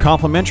forget, for your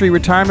complimentary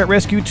Retirement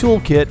Rescue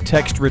Toolkit,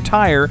 text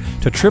RETIRE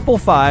to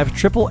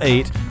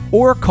 555-888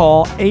 or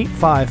call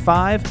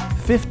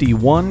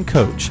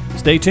 855-51-COACH.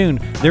 Stay tuned.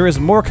 There is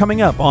more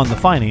coming up on The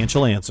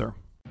Financial Answer.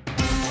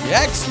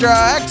 Extra,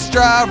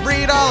 extra,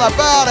 read all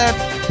about it.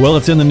 Well,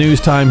 it's in the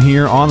news time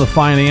here on The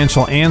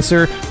Financial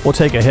Answer. We'll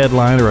take a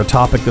headline or a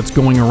topic that's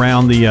going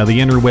around the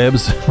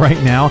interwebs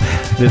right now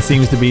that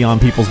seems to be on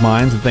people's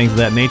minds and things of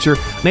that nature.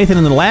 Nathan,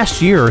 in the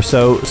last year or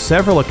so,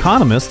 several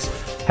economists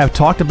have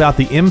talked about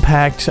the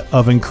impact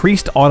of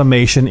increased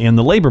automation in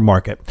the labor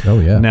market. Oh,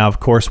 yeah. Now, of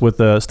course, with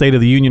the State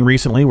of the Union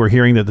recently, we're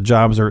hearing that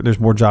there's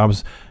more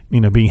jobs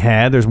being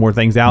had. There's more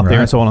things out there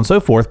and so on and so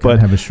forth. But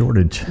have a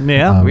shortage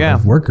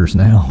of workers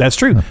now. That's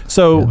true.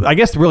 So I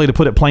guess really to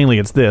put it plainly,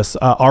 it's this.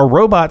 Are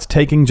robots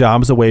taking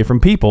jobs away from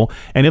people?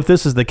 And if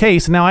this is the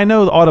case, now I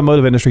know the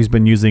automotive industry has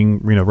been using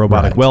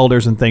robotic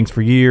welders and things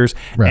for years.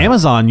 Right.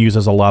 Amazon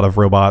uses a lot of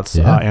robots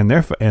and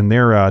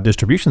their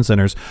distribution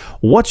centers.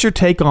 What's your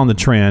take on the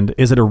trend?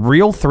 Is it a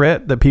real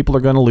threat that people are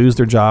going to lose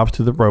their jobs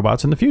to the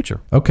robots in the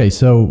future? Okay,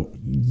 so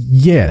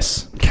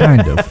yes,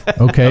 kind of.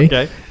 Okay.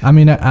 Okay. I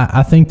mean,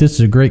 I think this is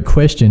a great great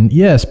question.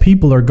 Yes,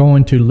 people are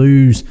going to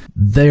lose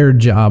their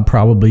job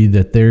probably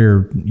that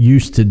they're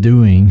used to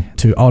doing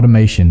to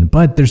automation,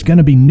 but there's going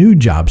to be new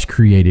jobs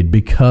created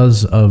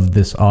because of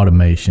this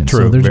automation.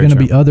 True, so there's very going to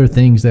true. be other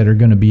things that are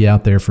going to be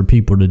out there for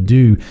people to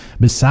do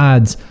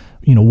besides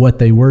what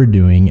they were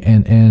doing,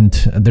 and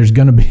there's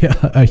going to be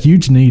a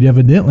huge need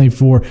evidently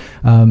for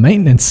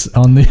maintenance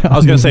on the I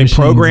was going to say machines.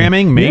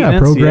 programming, maintenance. Yeah,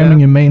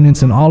 programming and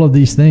maintenance and all of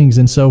these things.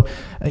 And so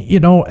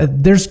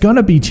there's going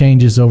to be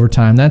changes over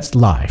time. That's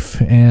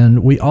life,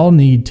 and we all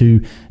need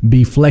to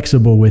be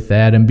flexible with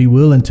that and be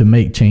willing to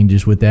make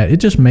changes with that. It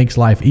just makes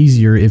life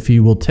easier if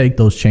you will take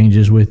those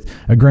changes with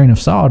a grain of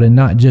salt and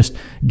not just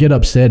get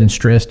upset and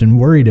stressed and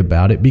worried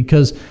about it,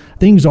 because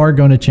things are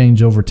going to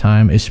change over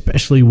time,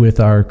 especially with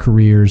our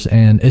careers,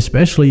 and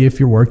especially if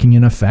you're working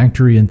in a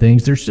factory and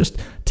things. There's just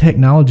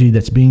technology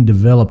that's being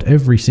developed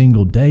every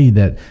single day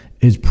that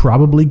is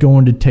probably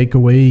going to take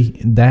away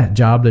that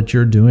job that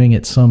you're doing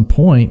at some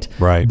point.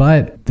 Right.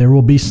 But there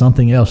will be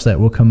something else that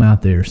will come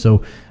out there.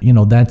 So,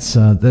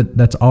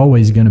 that's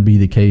always going to be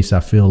the case, I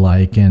feel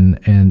like. And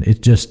it's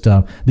just,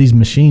 these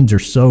machines are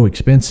so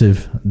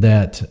expensive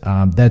that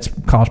that's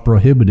cost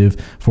prohibitive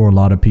for a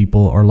lot of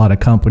people or a lot of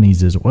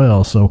companies as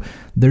well. So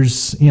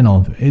there's,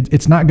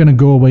 it's not going to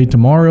go away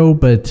tomorrow,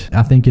 but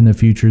I think in the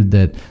future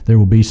that there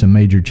will be some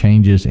major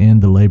changes in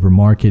the labor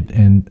market,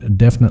 and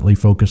definitely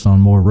focus on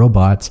more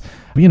robots.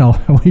 We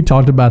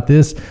talked about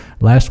this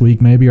last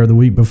week maybe, or the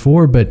week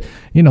before, but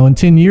in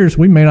 10 years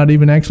we may not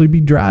even actually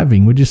be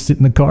driving. We just sit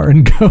in the car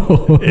and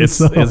go. It's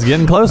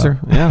getting closer.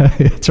 Yeah.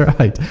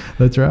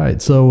 That's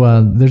right.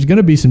 So there's going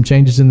to be some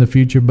changes in the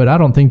future, but I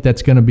don't think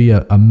that's going to be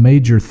a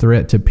major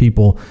threat to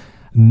people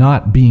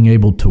not being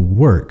able to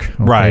work.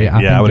 Okay? Right. I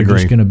think I would agree.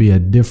 There's going to be a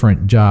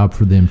different job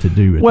for them to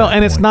do. Well,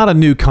 and it's not a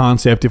new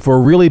concept. If we're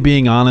really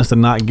being honest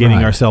and not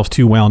getting ourselves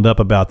too wound up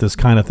about this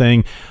kind of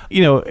thing,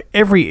 even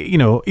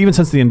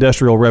since the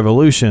Industrial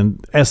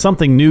Revolution, as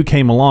something new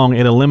came along,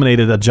 it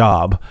eliminated a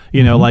job.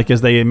 Like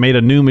as they made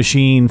a new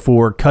machine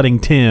for cutting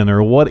tin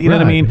or what, you know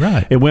what I mean?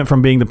 Right. It went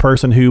from being the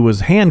person who was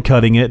hand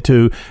cutting it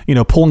to,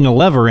 pulling a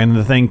lever and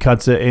the thing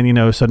cuts it.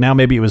 And, so now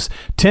maybe it was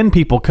 10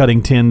 people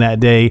cutting tin that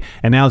day,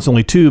 and now it's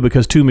only 2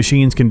 because 2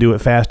 machines can do it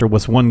faster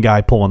with one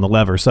guy pulling the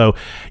lever. So,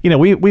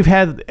 we've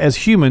had, as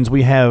humans,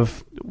 we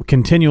have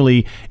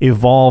continually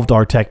evolved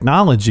our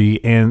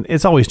technology, and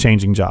it's always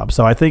changing jobs.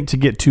 So I think to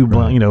get too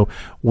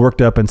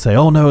worked up and say,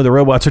 oh no, the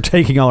robots are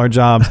taking all our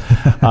jobs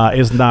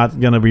is not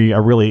going to be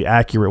a really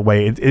accurate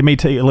way. It may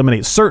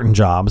eliminate certain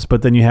jobs,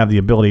 but then you have the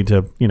ability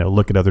to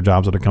look at other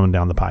jobs that are coming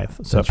down the pipe.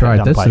 So that's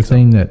right. That's the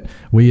thing that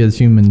we as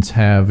humans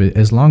have.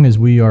 As long as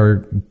we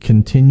are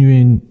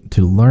continuing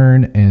to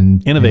learn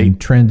and innovate,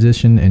 and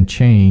transition and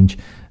change,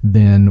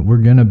 then we're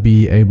going to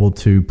be able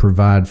to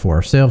provide for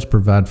ourselves,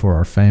 provide for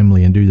our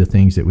family, and do the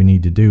things that we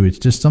need to do. It's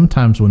just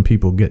sometimes when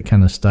people get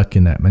kind of stuck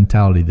in that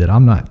mentality that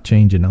I'm not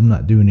changing, I'm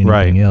not doing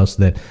anything else,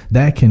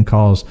 that can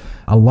cause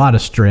a lot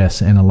of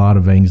stress and a lot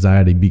of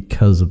anxiety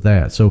because of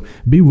that. So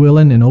be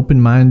willing and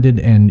open-minded,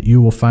 and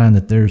you will find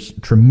that there's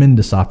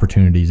tremendous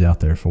opportunities out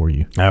there for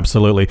you.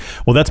 Absolutely.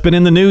 Well, that's been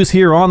in the news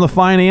here on The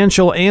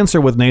Financial Answer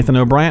with Nathan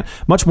O'Brien.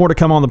 Much more to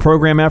come on the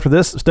program after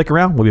this. Stick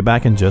around. We'll be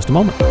back in just a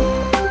moment.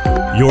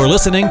 You're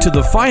listening to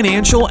The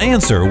Financial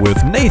Answer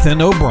with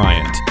Nathan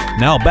O'Brien.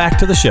 Now back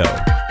to the show.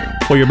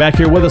 Well, you're back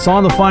here with us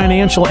on The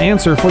Financial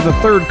Answer for the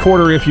third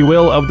quarter, if you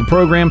will, of the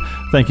program.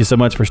 Thank you so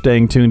much for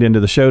staying tuned into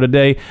the show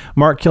today.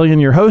 Mark Killian,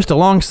 your host,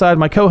 alongside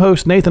my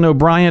co-host, Nathan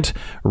O'Brien,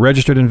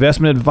 registered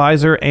investment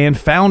advisor and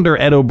founder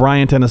at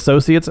O'Brien &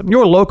 Associates,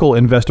 your local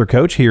investor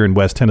coach here in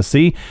West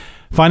Tennessee.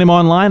 Find him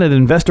online at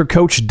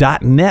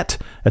investorcoach.net.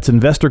 That's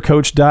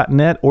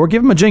investorcoach.net, or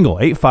give him a jingle,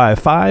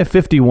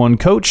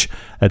 855-51-COACH.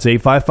 That's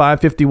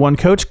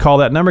 855-51-COACH. Call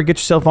that number, get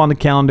yourself on the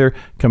calendar,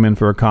 come in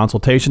for a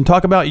consultation,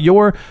 talk about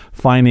your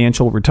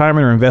financial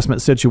retirement or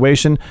investment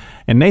situation.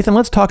 And Nathan,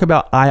 let's talk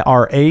about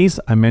IRAs.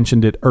 I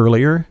mentioned it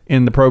earlier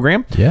in the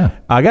program. Yeah.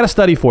 I got a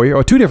study for you,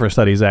 or 2 different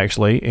studies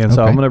actually, and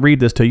so I'm going to read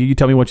this to you. You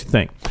tell me what you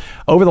think.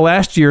 Over the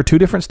last year, 2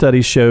 different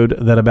studies showed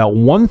that about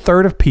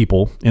 1/3 of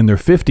people in their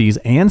 50s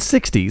and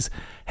 60s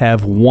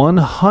have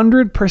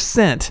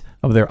 100%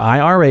 of their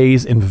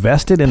IRAs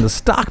invested in the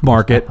stock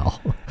market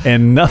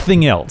and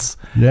nothing else.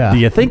 Yeah. Do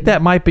you think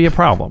that might be a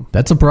problem?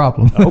 That's a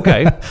problem.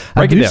 Okay. I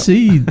Break it do down.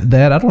 see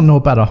that. I don't know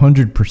about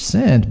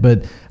 100%,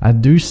 but I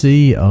do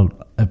see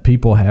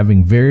people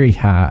having very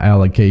high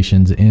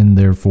allocations in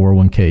their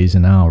 401ks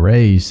and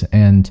IRAs.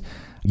 And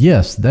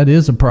yes, that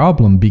is a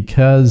problem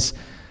because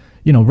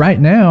right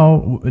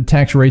now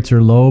tax rates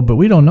are low, but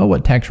we don't know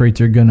what tax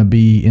rates are going to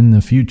be in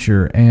the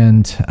future.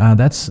 And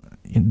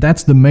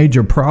that's the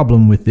major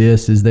problem with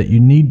this, is that you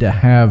need to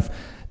have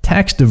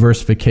tax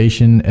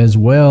diversification as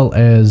well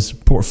as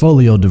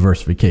portfolio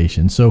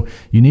diversification. So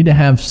you need to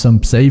have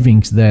some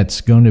savings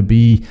that's going to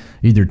be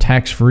either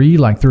tax-free,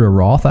 like through a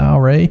Roth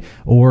IRA,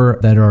 or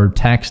that are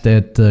taxed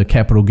at the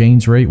capital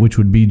gains rate, which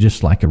would be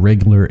just like a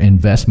regular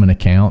investment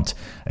account.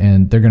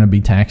 And they're going to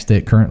be taxed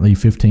at currently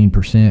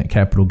 15%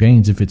 capital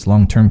gains if it's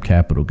long-term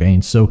capital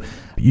gains. So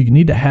you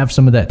need to have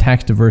some of that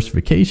tax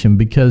diversification,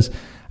 because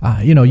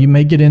you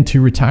may get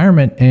into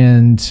retirement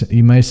and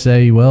you may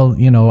say, well,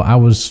 I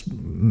was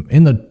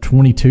in the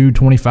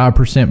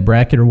 25%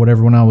 bracket or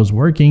whatever when I was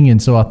working, and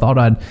so I thought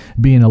I'd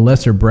be in a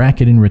lesser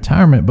bracket in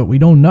retirement, but we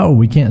don't know.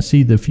 We can't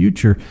see the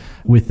future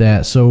with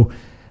that. So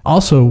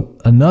also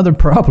another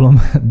problem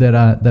that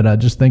I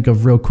just think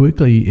of real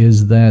quickly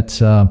is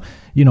that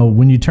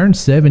when you turn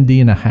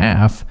 70 and a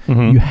half,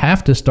 you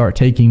have to start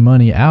taking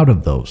money out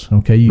of those.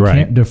 Okay, you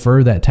can't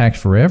defer that tax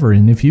forever.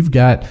 And if you've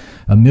got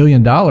 $1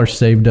 million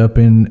saved up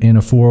in a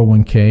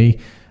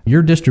 401k,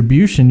 your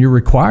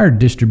required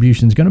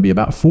distribution is going to be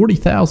about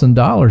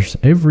 $40,000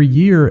 every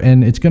year,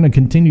 and it's going to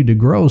continue to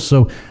grow.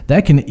 So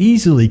that can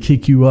easily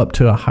kick you up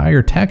to a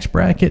higher tax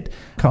bracket,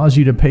 cause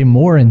you to pay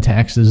more in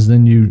taxes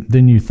than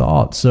you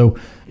thought. So,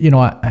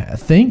 I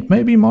think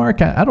maybe,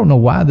 Mark, I don't know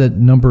why that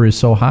number is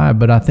so high,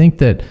 but I think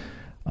that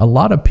a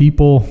lot of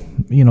people,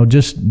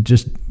 just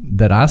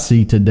that I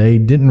see today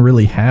didn't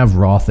really have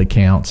Roth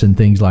accounts and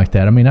things like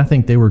that. I mean, I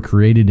think they were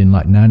created in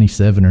like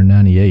 97 or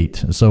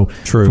 98. So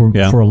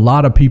for a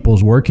lot of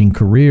people's working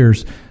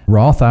careers,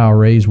 Roth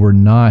IRAs were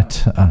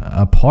not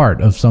a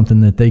part of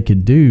something that they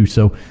could do.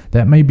 So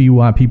that may be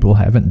why people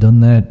haven't done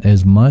that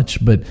as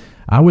much. But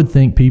I would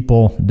think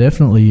people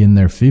definitely in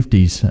their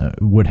 50s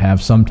would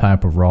have some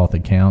type of Roth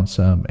accounts.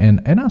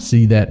 And I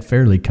see that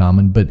fairly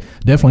common, but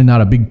definitely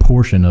not a big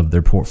portion of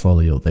their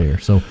portfolio there.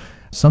 So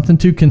something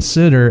to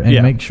consider,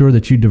 and make sure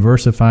that you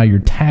diversify your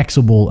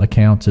taxable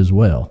accounts as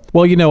well.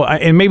 Well,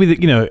 and maybe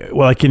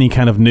like any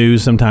kind of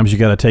news, sometimes you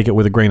got to take it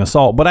with a grain of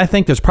salt. But I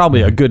think there's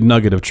probably a good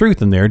nugget of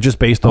truth in there, just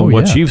based on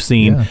what you've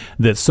seen,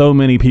 that so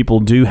many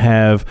people do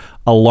have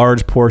a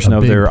large portion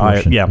of their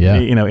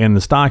in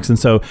the stocks. And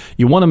so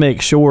you want to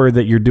make sure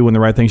that you're doing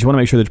the right things. You want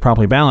to make sure that it's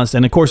properly balanced.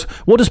 And of course,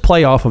 we'll just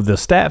play off of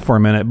this stat for a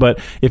minute. But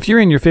if you're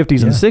in your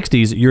 50s and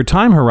 60s, your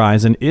time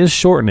horizon is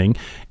shortening.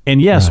 And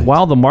yes,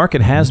 while the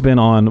market has been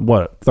on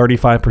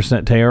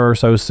 35% tear or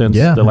so since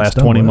the last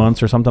 20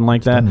 months or something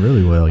like that, done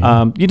really well.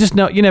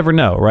 You never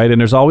know, right? And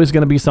there's always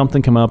going to be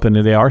something come up, and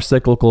they are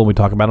cyclical. We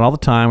talk about it all the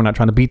time. We're not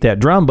trying to beat that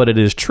drum, but it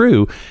is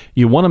true.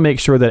 You want to make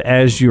sure that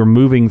as you're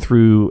moving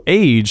through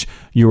age,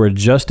 you're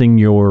adjusting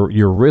your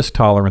risk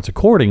tolerance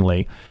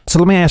accordingly. So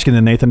let me ask you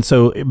then, Nathan.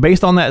 So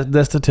based on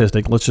that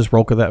statistic, let's just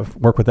work with that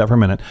for a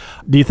minute.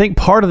 Do you think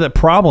part of the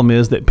problem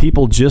is that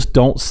people just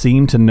don't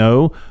seem to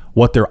know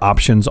what their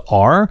options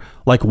are?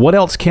 Like, what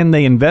else can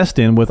they invest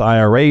in with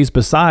IRAs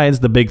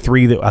besides the big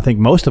three that I think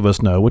most of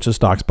us know, which is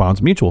stocks,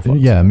 bonds, mutual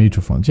funds? Yeah,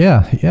 mutual funds.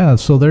 Yeah.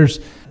 So there's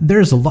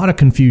a lot of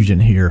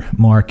confusion here,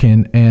 Mark,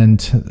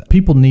 and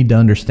people need to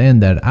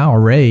understand that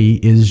IRA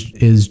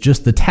is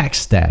just the tax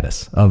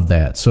status of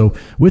that. So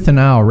with an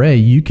IRA,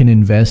 you can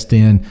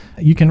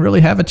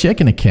really have a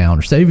checking account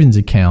or savings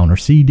account or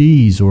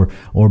CDs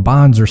or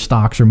bonds or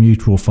stocks or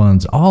mutual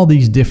funds, all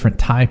these different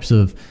types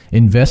of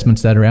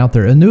investments that are out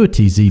there,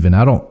 annuities even.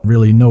 I don't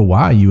really know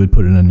why you would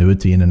put an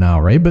annuity in an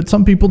IRA, but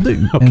some people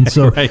do.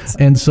 Okay,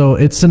 and so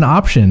it's an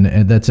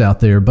option that's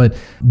out there. But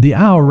the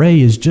IRA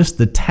is just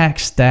the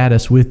tax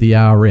status with the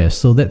IRS.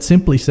 So that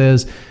simply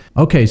says,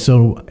 okay,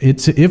 so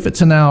if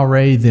it's an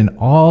IRA, then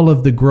all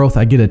of the growth,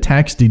 I get a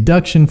tax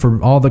deduction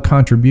for all the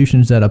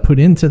contributions that I put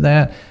into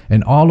that,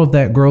 and all of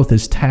that growth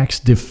is tax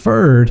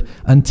deferred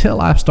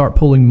until I start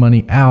pulling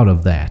money out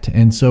of that.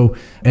 And so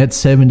at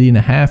 70 and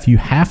a half, you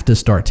have to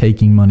start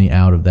taking money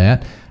out of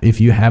that if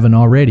you haven't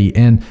already.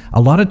 And a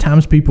lot of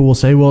times people will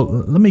say, well,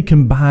 let me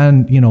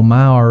combine,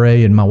 my IRA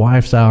and my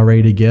wife's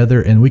IRA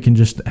together, and we can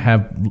just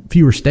have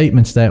fewer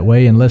statements that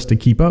way and less to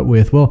keep up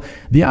with. Well,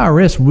 the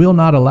IRS will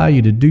not allow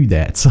you to do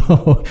that.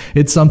 So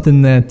it's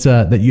something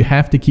that you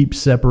have to keep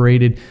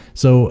separated.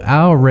 So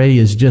IRA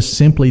is just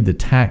simply the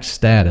tax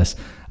status.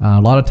 A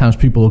lot of times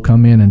people will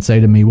come in and say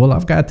to me, well,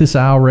 I've got this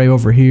IRA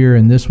over here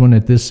and this one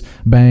at this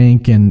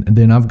bank, and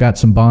then I've got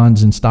some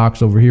bonds and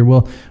stocks over here.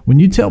 Well, when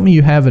you tell me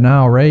you have an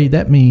IRA,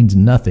 that means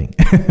nothing.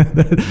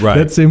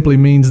 That simply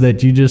means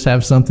that you just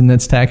have something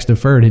that's tax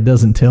deferred. It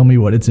doesn't tell me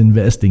what it's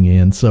investing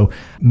in. So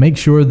make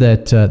sure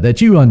that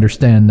you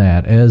understand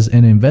that as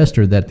an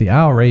investor, that the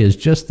IRA is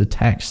just the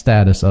tax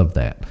status of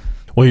that.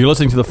 Well, you're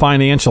listening to The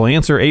Financial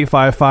Answer.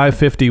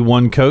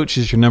 855-51-COACH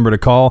is your number to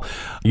call.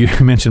 You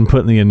mentioned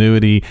putting the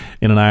annuity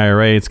in an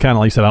IRA. It's kind of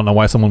like you said, I don't know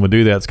why someone would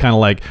do that. It's kind of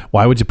like,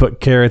 why would you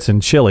put carrots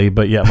in chili?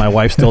 But yet my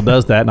wife still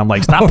does that. And I'm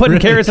like, stop putting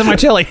carrots in my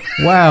chili.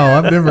 Wow,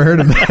 I've never heard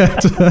of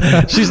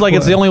that. She's like,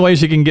 it's the only way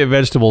she can get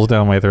vegetables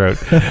down my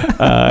throat.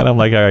 And I'm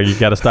like, all right, you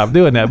got to stop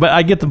doing that. But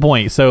I get the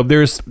point. So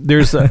there's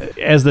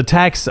as the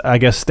tax, I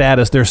guess,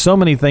 status, there's so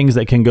many things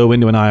that can go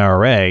into an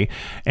IRA.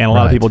 And a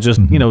lot of people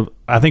just,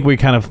 I think we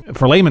kind of,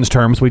 for layman's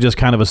terms, we just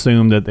kind of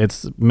assume that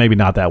it's maybe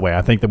not that way.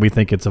 I think that we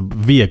think it's a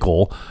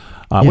vehicle,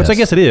 which I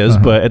guess it is,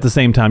 but at the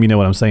same time, you know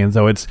what I'm saying.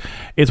 So it's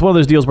one of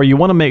those deals where you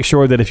want to make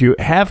sure that if you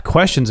have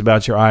questions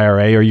about your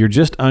IRA or you're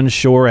just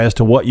unsure as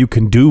to what you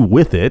can do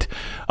with it,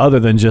 other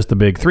than just the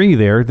big three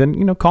there,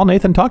 then, call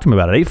Nathan and talk to him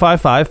about it.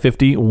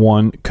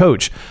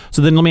 855-51-COACH.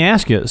 So then let me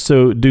ask you,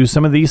 so do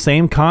some of these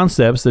same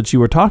concepts that you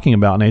were talking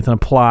about, Nathan,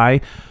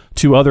 apply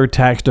to other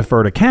tax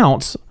deferred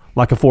accounts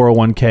like a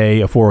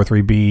 401k, a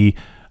 403b,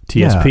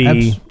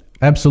 TSP,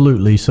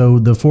 Absolutely. So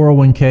the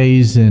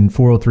 401ks and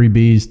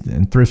 403bs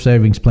and thrift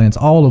savings plans,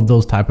 all of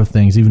those type of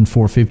things, even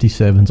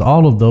 457s,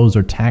 all of those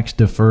are tax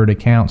deferred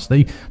accounts.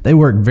 They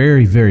work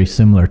very, very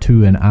similar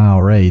to an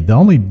IRA. The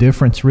only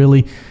difference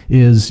really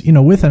is,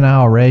 with an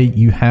IRA,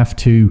 you have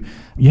to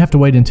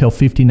wait until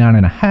 59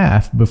 and a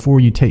half before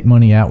you take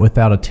money out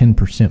without a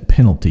 10%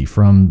 penalty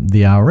from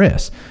the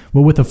IRS.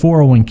 Well, with a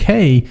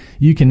 401k,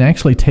 you can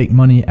actually take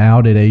money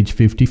out at age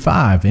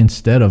 55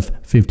 instead of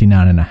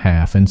 59 and a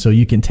half. And so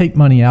you can take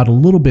money out a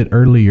little bit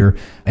earlier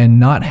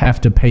and not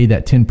have to pay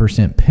that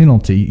 10%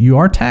 penalty. You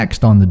are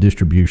taxed on the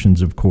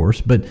distributions, of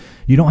course, but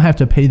you don't have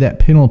to pay that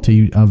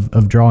penalty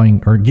of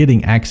drawing or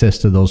getting access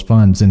to those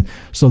funds. And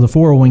so the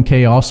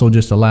 401k also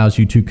just allows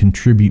you to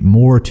contribute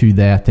more to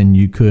that than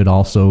you could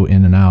also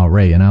in an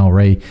IRA. An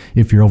IRA,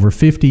 if you're over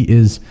 50,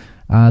 is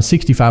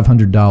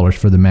 $6,500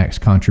 for the max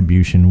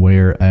contribution,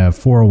 where a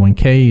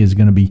 401k is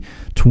going to be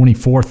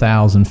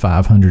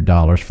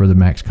 $24,500 for the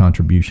max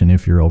contribution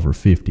if you're over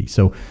 50.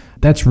 So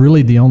that's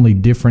really the only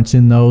difference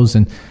in those.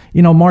 And,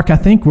 Mark, I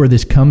think where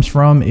this comes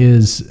from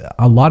is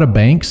a lot of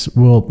banks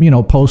will,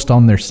 post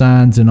on their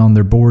signs and on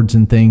their boards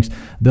and things.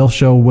 They'll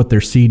show what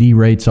their CD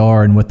rates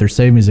are and what their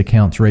savings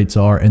accounts rates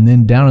are. And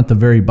then down at the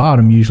very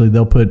bottom, usually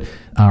they'll put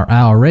our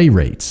IRA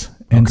rates.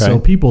 And so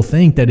people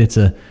think that it's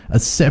a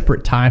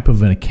separate type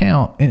of an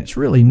account, and it's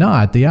really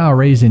not. The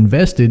IRA is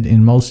invested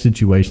in most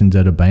situations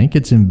at a bank.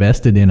 It's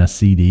invested in a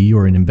CD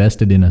or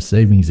invested in a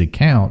savings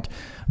account,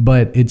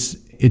 but it's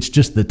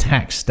just the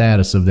tax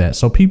status of that.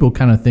 So people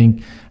kind of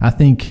think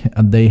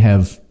they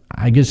have,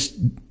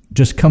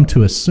 just come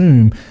to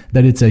assume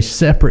that it's a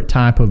separate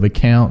type of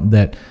account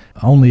that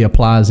only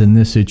applies in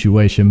this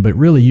situation, but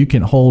really you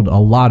can hold a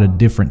lot of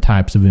different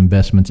types of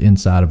investments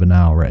inside of an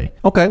IRA.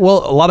 Okay,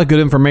 well, a lot of good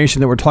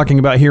information that we're talking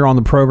about here on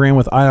the program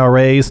with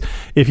IRAs.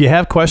 If you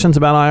have questions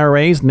about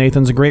IRAs,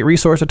 Nathan's a great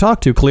resource to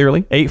talk to,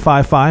 clearly.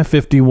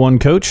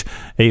 855-51-COACH,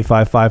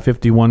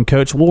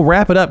 855-51-COACH. We'll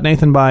wrap it up,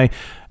 Nathan, by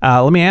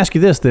let me ask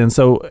you this then.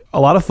 So a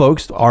lot of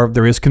folks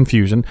there is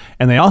confusion,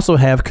 and they also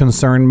have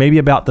concern maybe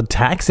about the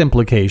tax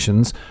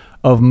implications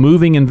of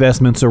moving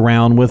investments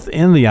around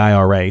within the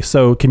IRA.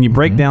 So can you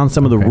break down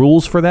some of the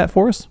rules for that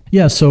for us?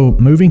 Yeah, so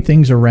moving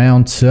things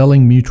around,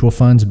 selling mutual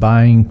funds,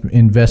 buying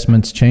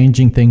investments,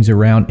 changing things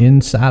around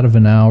inside of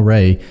an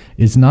IRA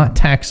is not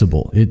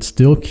taxable. It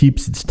still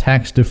keeps its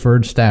tax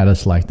deferred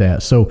status like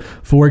that. So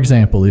for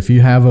example, if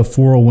you have a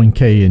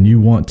 401k and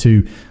you want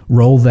to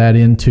roll that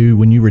into,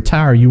 when you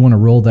retire, you want to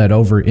roll that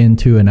over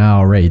into an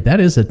IRA. That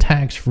is a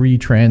tax-free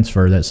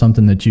transfer. That's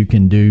something that you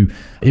can do.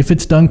 If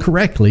it's done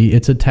correctly,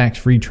 it's a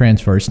tax-free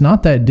transfer. It's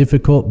not that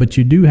difficult, but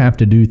you do have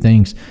to do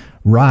things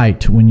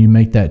right when you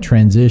make that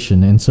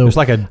transition. And so there's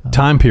like a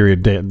time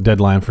period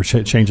deadline for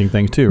changing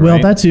things too, right? Well,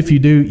 that's if you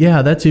do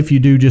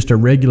just a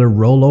regular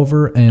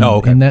rollover. And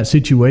in that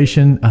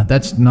situation,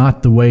 that's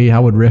not the way I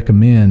would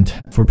recommend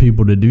for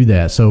people to do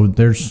that. So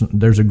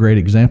there's a great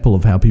example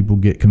of how people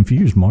get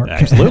confused, Mark.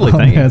 Absolutely.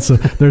 Thank you. So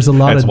there's a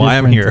lot that's of why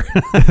I'm here.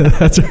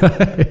 That's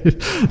right.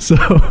 So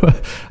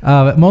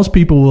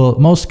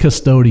most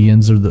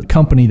custodians, or the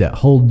company that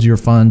holds your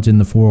funds in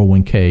the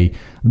 401k,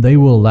 they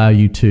will allow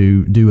you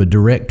to do a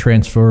direct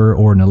transfer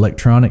or an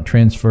electronic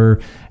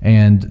transfer.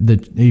 And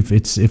if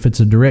it's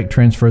a direct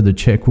transfer, the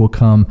check will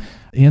come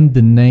in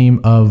the name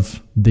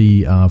of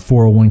the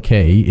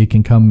 401k. It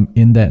can come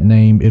in that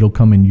name. It'll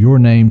come in your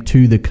name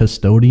to the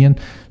custodian.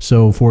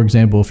 So, for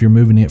example, if you're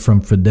moving it from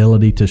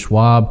Fidelity to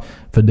Schwab,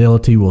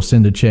 Fidelity will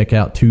send a check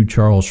out to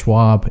Charles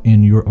Schwab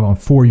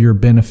for your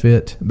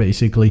benefit,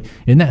 basically.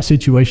 In that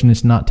situation,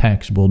 it's not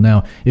taxable.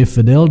 Now, if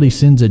Fidelity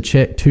sends a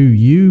check to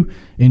you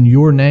in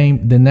your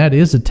name, then that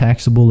is a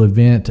taxable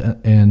event,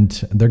 and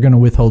they're going to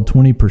withhold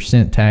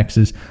 20%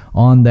 taxes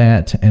on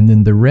that. And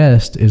then the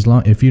rest,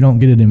 if you don't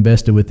get it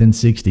invested within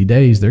 60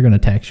 days, they're going to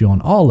tax you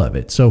on all of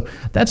it. So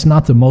that's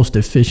not the most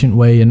efficient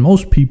way, and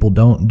most people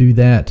don't do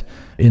that.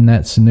 In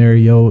that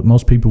scenario,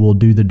 most people will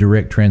do the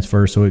direct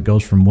transfer, so it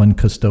goes from one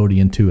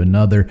custodian to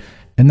another,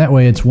 and that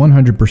way it's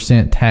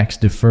 100% tax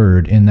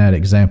deferred in that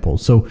example.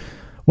 So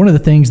one of the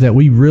things that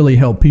we really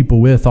help people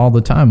with all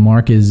the time,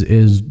 Mark,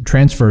 is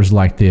transfers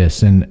like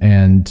this,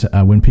 and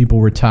when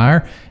people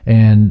retire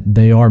and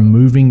they are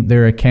moving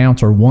their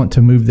accounts or want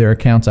to move their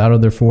accounts out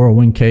of their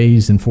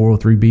 401ks and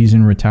 403bs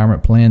and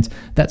retirement plans,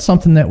 that's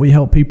something that we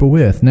help people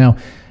with. Now,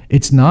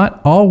 it's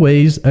not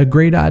always a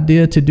great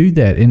idea to do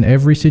that. In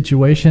every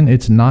situation,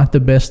 it's not the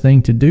best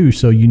thing to do.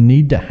 So you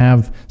need to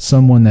have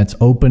someone that's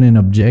open and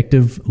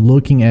objective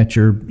looking at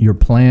your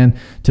plan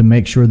to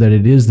make sure that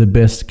it is the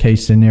best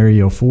case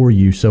scenario for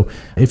you. So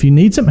if you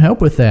need some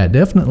help with that,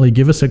 definitely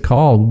give us a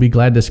call. We'll be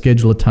glad to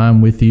schedule a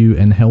time with you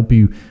and help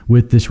you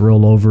with this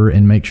rollover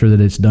and make sure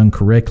that it's done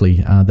correctly.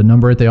 The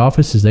number at the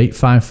office is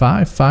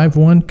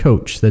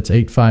 855-51-COACH. That's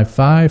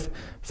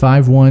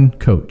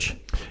 855-51-COACH.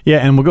 Yeah,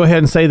 and we'll go ahead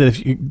and say that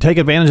if you take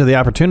advantage of the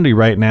opportunity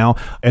right now,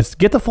 it's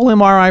get the full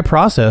MRI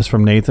process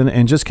from Nathan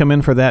and just come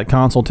in for that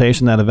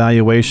consultation, that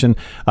evaluation.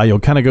 You'll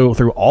kind of go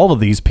through all of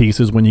these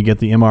pieces when you get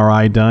the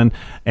MRI done,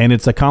 and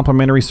it's a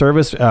complimentary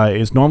service.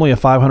 It's normally a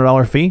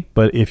 $500 fee,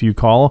 but if you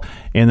call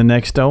in the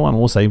next,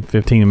 we'll say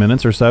 15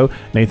 minutes or so,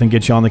 Nathan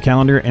gets you on the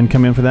calendar and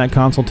come in for that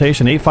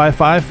consultation.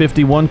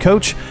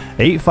 855-51-COACH,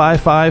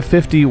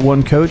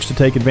 855-51-COACH to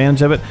take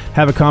advantage of it.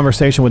 Have a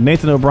conversation with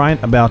Nathan O'Brien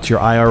about your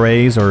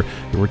IRAs or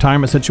your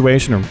retirement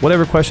situation or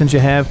whatever questions you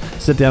have.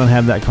 Sit down and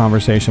have that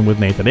conversation with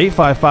Nathan.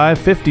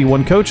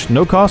 855-51-COACH.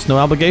 No cost, no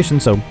obligation,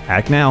 so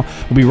act now.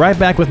 We'll be right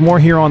back with more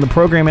here on the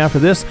program after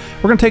this.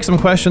 We're going to take some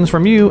questions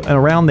from you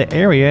around the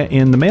area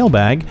in the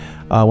mailbag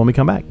when we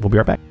come back. We'll be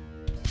right back.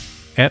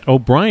 At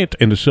O'Brien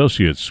and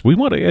Associates, we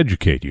want to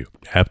educate you.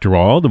 After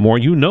all, the more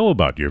you know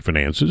about your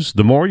finances,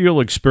 the more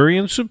you'll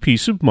experience a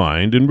peace of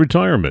mind in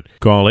retirement.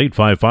 Call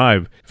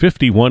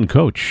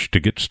 855-51-COACH to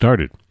get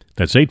started.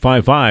 That's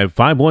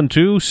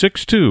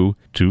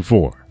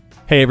 855-512-6224.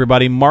 Hey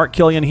everybody, Mark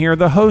Killian here,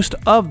 the host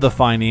of The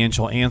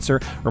Financial Answer,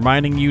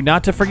 reminding you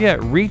not to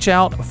forget, reach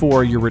out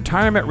for your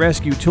Retirement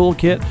Rescue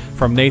Toolkit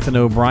from Nathan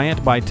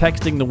O'Brien by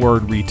texting the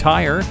word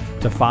RETIRE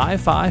to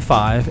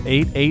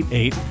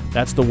 555-888.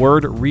 That's the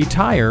word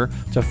RETIRE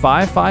to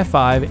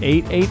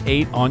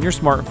 555-888 on your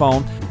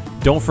smartphone.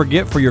 Don't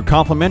forget, for your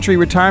complimentary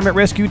Retirement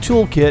Rescue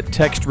Toolkit,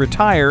 text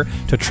RETIRE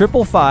to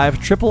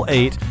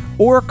 555-888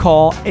 or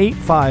call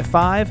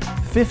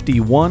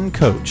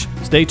 855-51-COACH.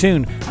 Stay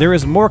tuned. There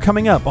is more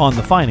coming up on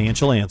The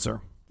Financial Answer.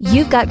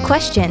 You've got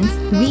questions,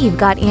 we've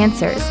got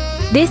answers.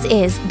 This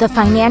is The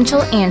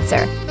Financial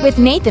Answer with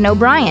Nathan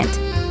O'Brien.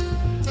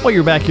 Well,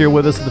 you're back here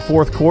with us in the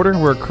fourth quarter.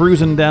 We're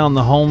cruising down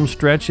the home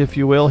stretch, if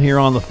you will, here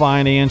on The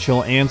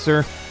Financial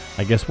Answer.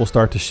 I guess we'll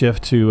start to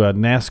shift to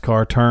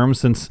NASCAR terms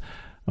since...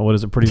 What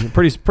is it?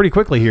 Pretty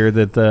quickly here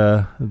that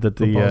the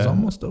football's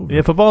almost over.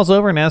 Yeah, football's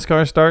over.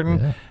 NASCAR's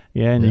starting.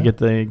 Yeah, and you get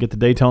the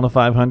Daytona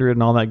 500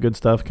 and all that good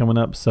stuff coming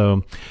up.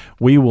 So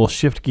we will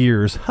shift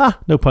gears.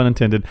 No pun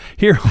intended.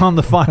 Here on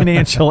The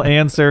Financial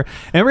Answer,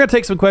 and we're gonna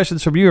take some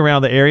questions from you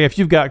around the area. If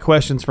you've got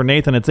questions for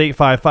Nathan, it's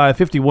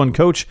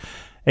 855-51-COACH.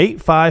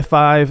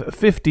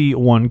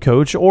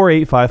 855-51-COACH or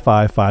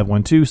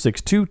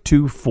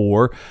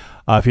 855-512-6224.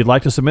 If you'd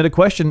like to submit a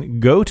question,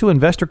 go to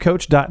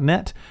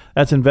investorcoach.net.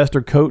 That's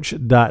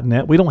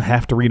investorcoach.net. We don't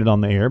have to read it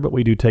on the air, but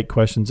we do take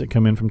questions that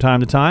come in from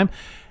time to time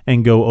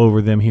and go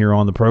over them here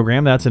on the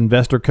program. That's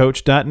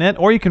investorcoach.net,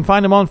 or you can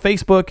find them on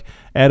Facebook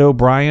at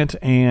O'Brien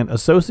and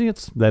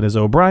Associates. That is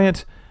O'Brien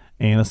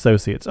and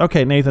Associates.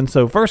 Okay, Nathan,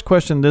 so first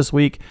question this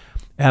week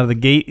out of the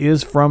gate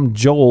is from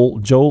Joel.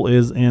 Joel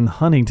is in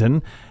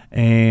Huntington.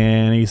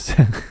 And he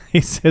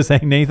says, hey,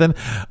 Nathan,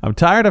 I'm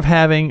tired of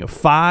having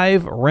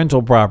 5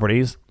 rental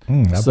properties.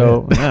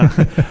 So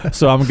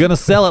I'm going to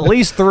sell at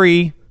least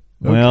 3.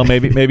 Okay. Well,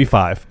 maybe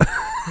 5.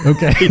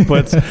 Okay. He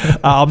puts,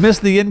 I'll miss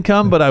the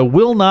income, but I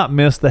will not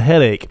miss the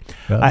headache.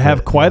 I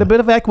have quite a bit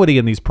of equity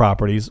in these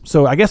properties.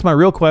 So I guess my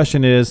real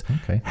question is,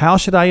 how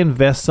should I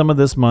invest some of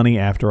this money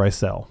after I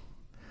sell?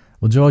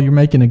 Well, Joel, you're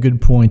making a good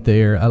point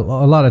there. A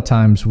lot of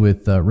times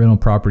with rental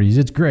properties,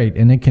 it's great,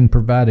 and it can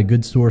provide a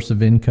good source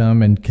of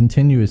income and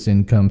continuous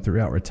income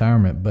throughout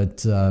retirement.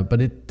 But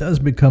it does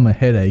become a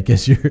headache,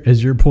 as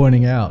you're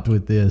pointing out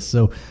with this.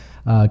 So,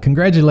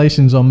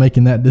 congratulations on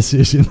making that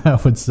decision. I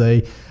would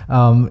say,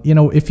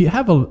 if you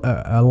have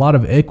a lot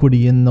of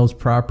equity in those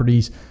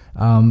properties.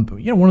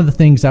 One of the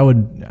things I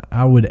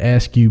would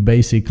ask you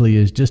basically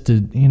is just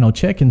to,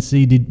 check and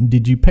see,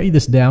 did you pay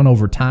this down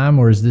over time,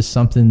 or is this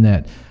something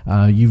that,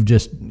 you've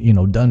just,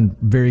 done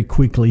very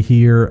quickly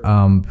here?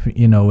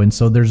 And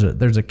so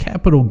there's a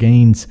capital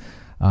gains,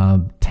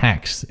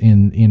 tax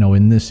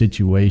in this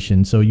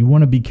situation. So you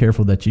want to be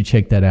careful that you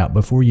check that out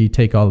before you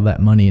take all of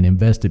that money and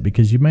invest it,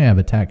 because you may have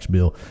a tax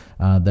bill,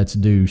 that's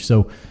due.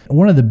 So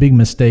one of the big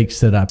mistakes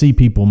that I see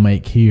people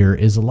make here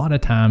is a lot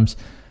of times,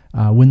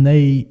 when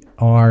they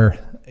are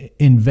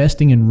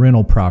investing in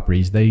rental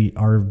properties, they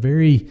are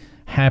very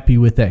happy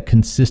with that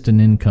consistent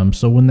income.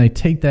 So when they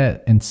take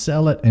that and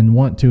sell it and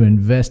want to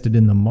invest it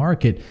in the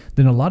market,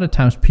 then a lot of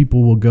times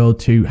people will go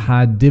to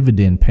high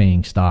dividend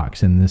paying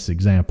stocks in this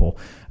example.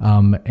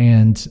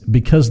 And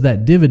because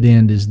that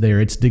dividend is there,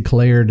 it's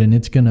declared and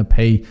it's going to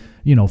pay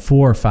 4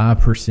 or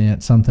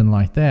 5%, something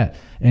like that.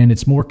 And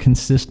it's more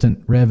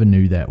consistent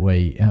revenue that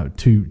way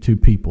to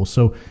people.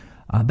 So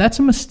that's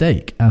a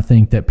mistake, I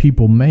think, that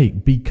people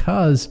make,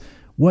 because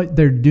what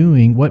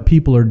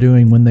people are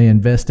doing when they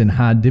invest in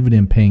high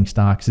dividend paying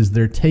stocks is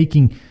they're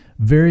taking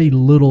very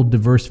little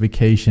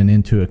diversification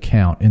into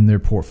account in their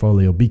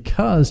portfolio,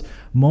 because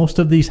most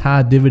of these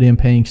high dividend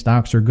paying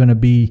stocks are going to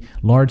be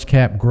large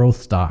cap growth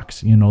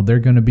stocks. They're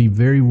going to be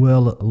very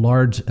well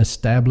large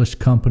established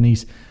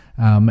companies,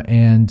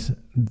 and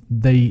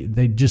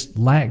they just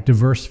lack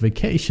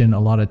diversification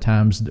a lot of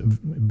times,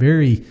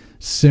 very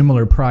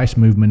similar price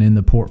movement in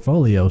the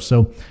portfolio.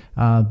 So,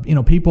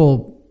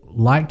 people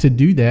like to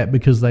do that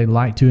because they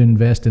like to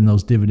invest in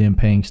those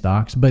dividend-paying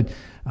stocks. But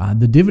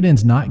the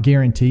dividend's not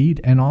guaranteed,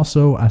 and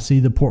also I see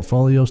the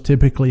portfolios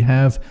typically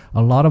have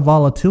a lot of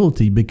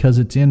volatility because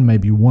it's in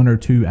maybe one or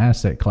two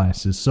asset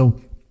classes.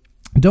 So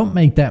don't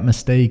make that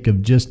mistake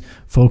of just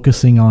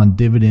focusing on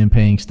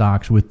dividend-paying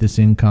stocks with this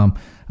income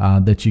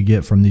that you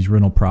get from these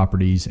rental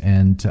properties.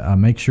 And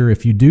make sure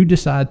if you do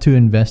decide to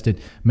invest it,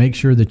 make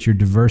sure that you're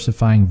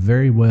diversifying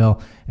very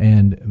well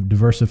and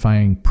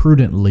diversifying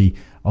prudently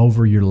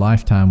over your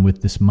lifetime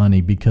with this money,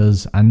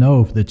 because I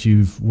know that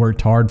you've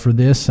worked hard for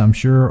this. I'm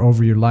sure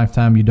over your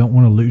lifetime you don't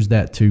want to lose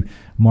that to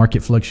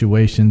market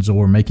fluctuations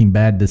or making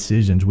bad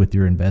decisions with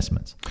your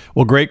investments.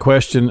 Well, great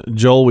question,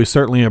 Joel. We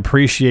certainly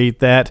appreciate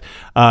that.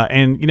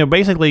 And,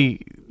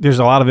 basically, there's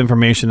a lot of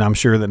information I'm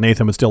sure that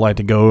Nathan would still like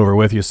to go over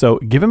with you. So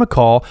give him a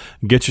call,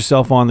 get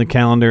yourself on the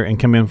calendar, and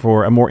come in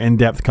for a more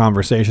in-depth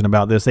conversation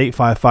about this.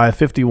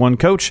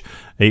 855-51-COACH,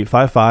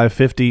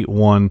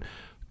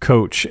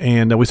 855-51-COACH.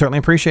 And we certainly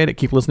appreciate it.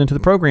 Keep listening to the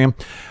program.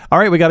 All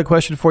right, we got a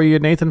question for you,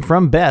 Nathan,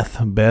 from Beth.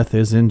 Beth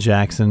is in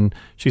Jackson.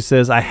 She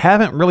says, I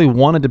haven't really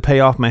wanted to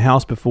pay off my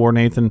house before,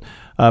 Nathan,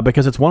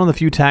 because it's one of the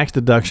few tax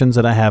deductions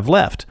that I have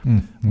left.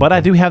 Okay. But I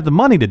do have the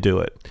money to do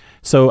it.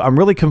 So I'm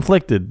really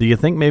conflicted. Do you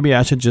think maybe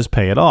I should just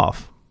pay it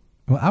off?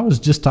 Well, I was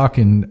just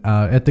talking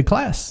at the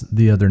class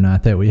the other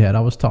night that we had.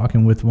 I was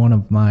talking with one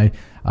of my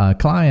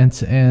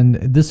clients, and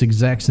this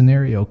exact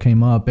scenario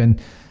came up.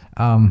 And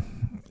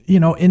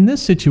in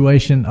this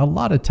situation, a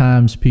lot of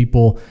times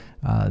people,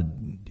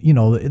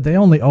 they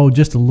only owe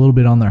just a little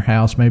bit on their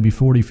house, maybe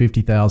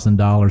 $40,000,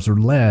 $50,000 or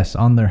less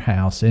on their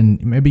house.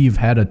 And maybe you've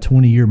had a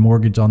 20-year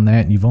mortgage on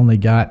that and you've only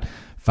got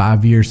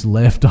 5 years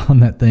left on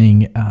that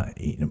thing.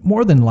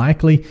 More than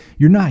likely,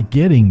 you're not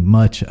getting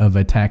much of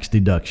a tax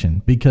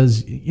deduction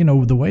because,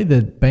 the way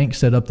that banks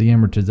set up the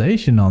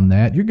amortization on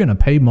that, you're going to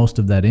pay most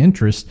of that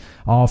interest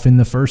off in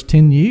the first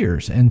 10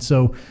 years. And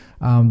so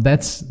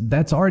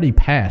that's already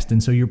passed,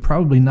 and so you're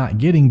probably not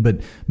getting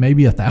but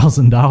maybe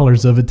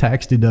 $1,000 of a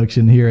tax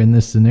deduction here in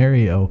this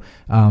scenario.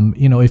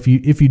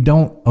 If you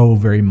don't owe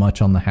very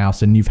much on the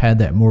house and you've had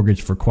that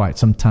mortgage for quite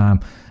some time.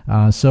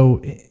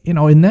 So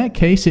in that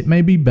case, it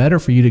may be better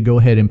for you to go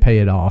ahead and pay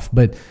it off.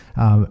 But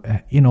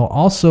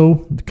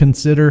also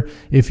consider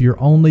if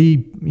you're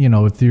only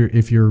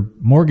if your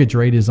mortgage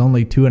rate is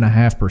only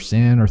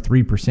 2.5% or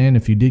 3%,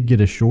 if you did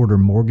get a shorter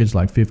mortgage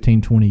like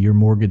 15-20 year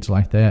mortgage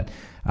like that.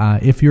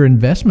 If your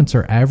investments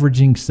are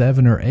averaging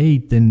 7 or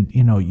 8, then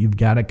you've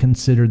got to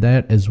consider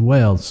that as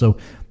well. So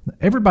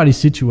everybody's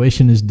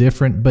situation is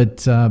different,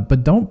 but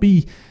don't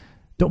be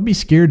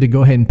scared to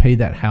go ahead and pay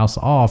that house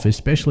off,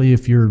 especially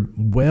if you're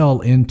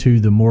well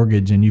into the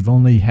mortgage and you've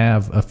only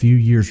have a few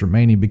years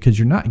remaining, because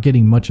you're not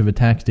getting much of a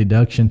tax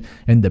deduction,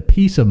 and the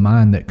peace of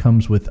mind that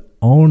comes with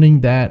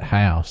owning that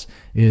house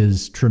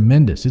is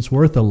tremendous. It's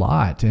worth a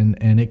lot,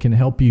 and it can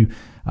help you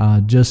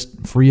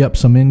just free up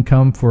some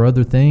income for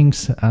other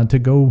things to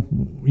go,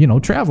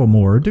 travel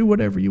more or do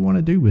whatever you want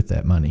to do with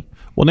that money.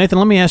 Well, Nathan,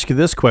 let me ask you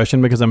this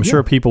question, because I'm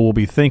sure people will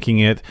be thinking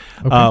it.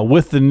 Okay.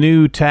 With the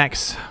new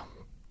tax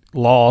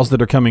laws that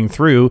are coming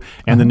through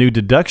and the new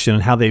deduction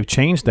and how they've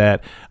changed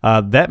that,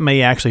 that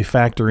may actually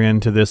factor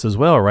into this as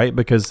well, right?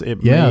 Because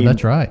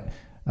that's right.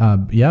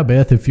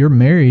 Beth, if you're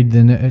married,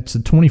 then it's a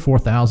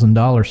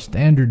 $24,000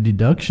 standard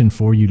deduction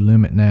for you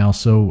limit now.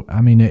 So,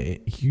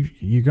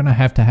 you're going to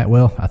have,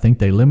 I think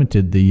they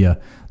limited the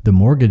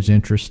mortgage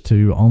interest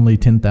to only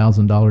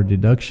 $10,000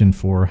 deduction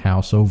for a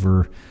house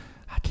over,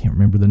 I can't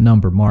remember the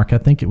number, Mark. I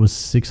think it was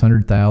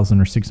 $600,000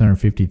 or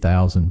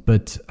 $650,000.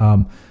 But,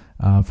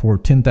 for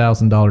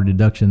 $10,000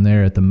 deduction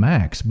there at the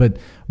max. But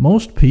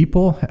most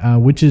people,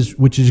 which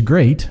is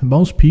great,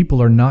 most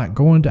people are not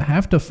going to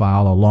have to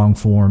file a long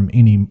form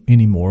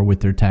anymore with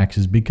their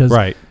taxes, because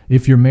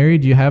if you're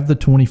married, you have the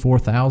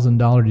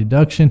 $24,000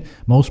 deduction.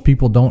 Most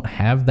people don't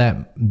have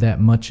that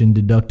much in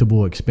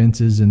deductible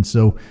expenses, and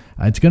so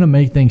it's going to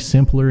make things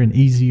simpler and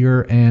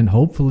easier, and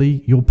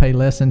hopefully you'll pay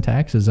less in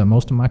taxes.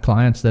 Most of my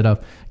clients that I've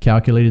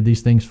calculated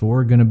these things for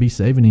are going to be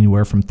saving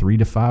anywhere from 3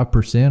 to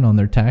 5% on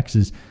their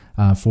taxes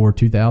for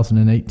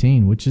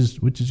 2018, which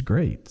is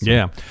great. So.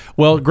 Yeah.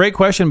 Well, great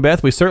question,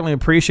 Beth. We certainly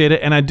appreciate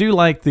it. And I do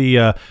like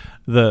the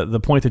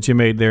point that you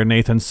made there,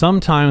 Nathan.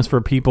 Sometimes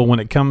for people, when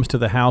it comes to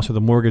the house or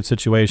the mortgage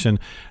situation,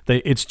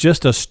 it's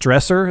just a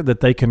stressor that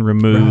they can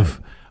remove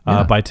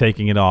by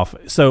taking it off.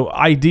 So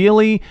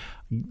ideally,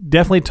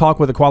 definitely talk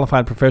with a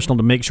qualified professional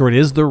to make sure it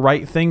is the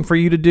right thing for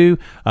you to do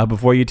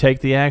before you take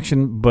the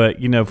action.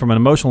 But, from an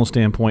emotional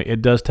standpoint,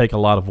 it does take a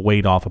lot of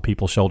weight off of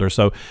people's shoulders.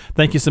 So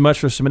thank you so much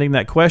for submitting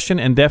that question,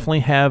 and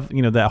definitely have,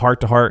 that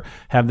heart-to-heart,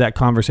 have that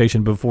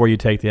conversation before you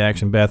take the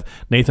action, Beth.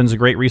 Nathan's a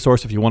great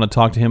resource if you want to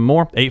talk to him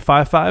more.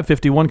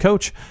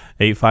 855-51-COACH,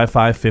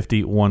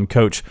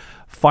 855-51-COACH.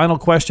 Final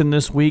question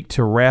this week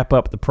to wrap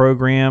up the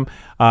program.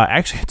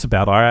 Actually, it's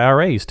about our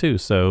IRAs too.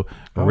 So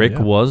Rick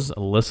was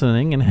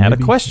listening and had a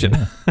question.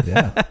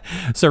 Yeah.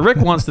 So Rick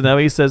wants to know,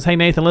 he says, hey,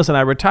 Nathan, listen,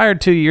 I retired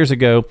 2 years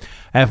ago.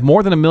 I have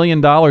more than $1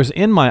 million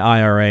in my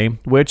IRA,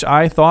 which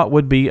I thought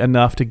would be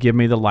enough to give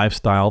me the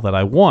lifestyle that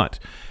I want.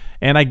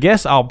 and I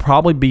guess I'll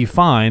probably be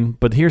fine.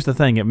 But here's the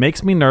thing. It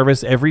makes me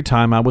nervous every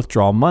time I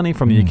withdraw money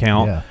from the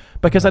account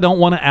because I don't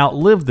want to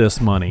outlive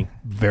this money.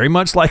 Very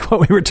much like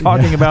what we were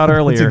talking about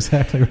earlier. That's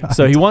exactly right.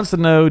 So he wants to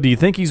know, do you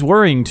think he's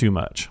worrying too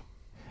much?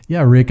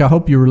 Yeah, Rick, I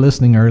hope you were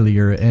listening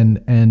earlier.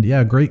 And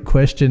yeah, great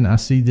question. I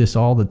see this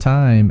all the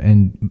time.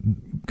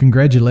 And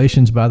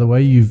congratulations, by the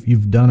way.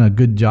 You've done a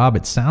good job,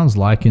 it sounds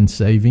like, in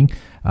saving.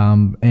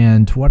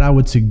 And what I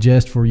would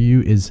suggest for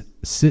you is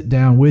sit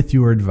down with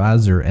your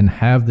advisor and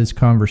have this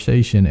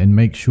conversation and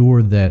make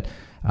sure that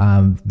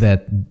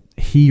that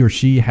he or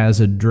she has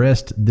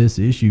addressed this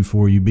issue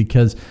for you.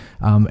 Because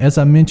as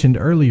I mentioned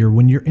earlier,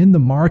 when you're in the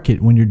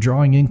market, when you're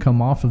drawing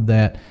income off of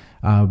that,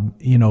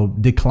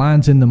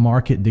 declines in the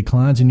market,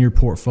 declines in your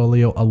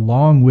portfolio,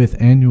 along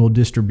with annual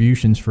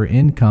distributions for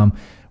income,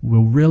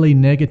 will really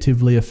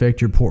negatively affect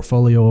your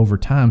portfolio over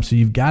time. So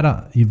you've got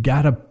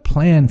to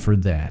plan for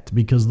that,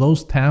 because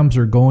those times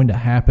are going to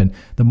happen.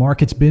 The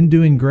market's been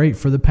doing great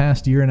for the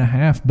past year and a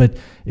half, but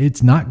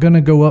it's not going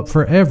to go up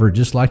forever,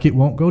 just like it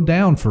won't go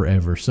down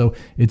forever. So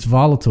it's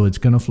volatile. It's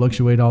going to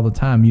fluctuate all the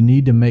time. You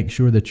need to make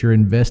sure that you're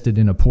invested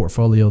in a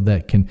portfolio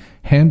that can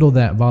handle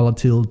that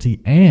volatility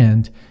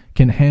and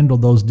can handle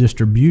those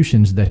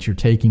distributions that you're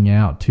taking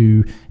out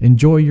to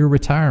enjoy your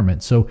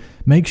retirement. So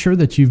make sure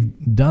that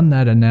you've done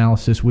that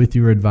analysis with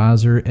your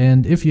advisor.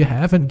 And if you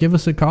haven't, give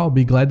us a call.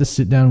 Be glad to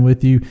sit down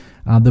with you.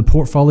 The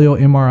portfolio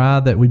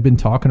MRI that we've been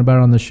talking about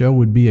on the show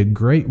would be a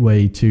great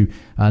way to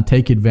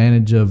take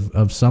advantage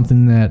of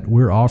something that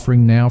we're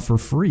offering now for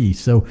free.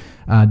 So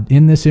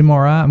in this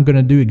MRI, I'm going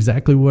to do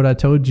exactly what I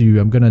told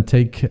you. I'm going to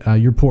take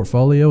your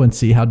portfolio and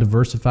see how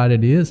diversified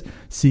it is,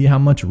 see how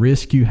much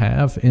risk you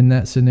have in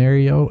that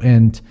scenario,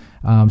 and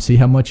see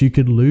how much you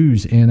could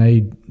lose in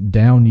a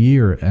down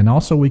year. And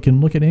also we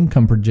can look at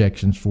income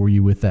projections for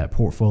you with that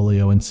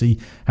portfolio and see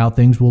how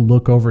things will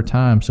look over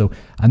time. So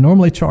I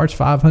normally charge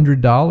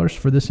 $500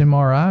 for this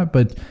MRI,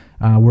 but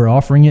we're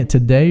offering it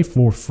today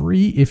for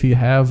free if you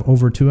have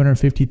over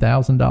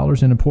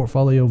 $250,000 in a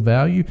portfolio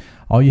value.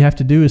 All you have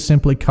to do is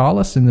simply call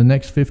us in the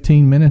next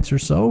 15 minutes or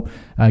so.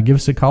 Give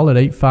us a call at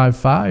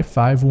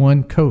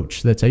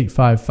 855-51-COACH. That's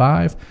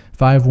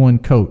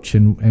 855-51-COACH,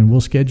 and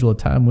we'll schedule a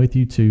time with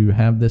you to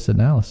have this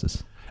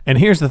analysis. And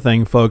here's the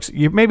thing, folks.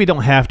 You maybe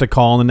don't have to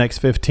call in the next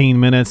 15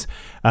 minutes.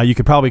 You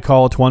could probably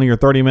call 20 or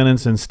 30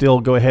 minutes and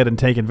still go ahead and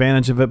take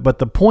advantage of it. But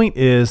the point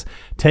is,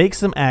 take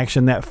some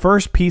action. That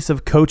first piece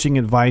of coaching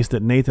advice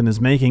that Nathan is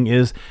making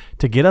is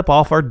to get up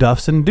off our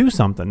duffs and do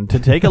something, to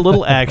take a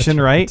little action,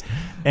 right?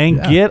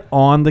 And get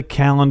on the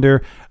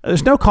calendar.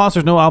 There's no cost,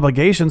 there's no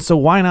obligation, so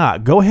why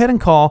not? Go ahead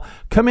and call,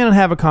 come in and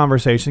have a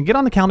conversation. Get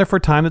on the calendar for a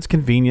time that's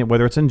convenient,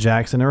 whether it's in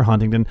Jackson or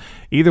Huntington,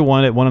 either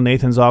one at one of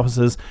Nathan's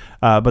offices.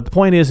 But the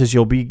point is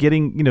you'll be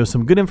getting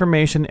some good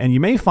information, and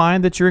you may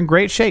find that you're in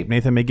great shape.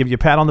 Nathan may give you a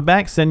pat on the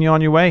back, send you on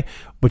your way,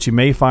 but you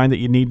may find that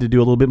you need to do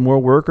a little bit more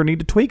work or need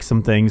to tweak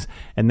some things,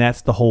 and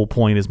that's the whole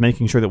point, is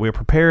making sure that we're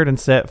prepared and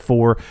set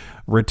for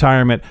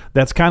retirement.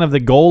 That's kind of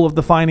the goal of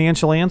the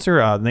financial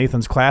answer.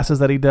 Nathan's classes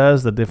that he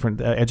does, the different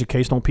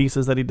educational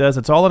pieces that he does,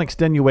 it's all an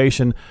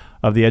extenuation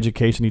of the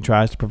education he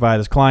tries to provide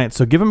his clients.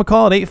 So give him a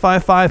call at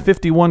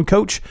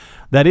 855-51-COACH.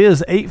 That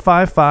is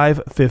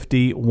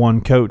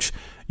 855-51-COACH.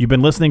 You've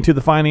been listening to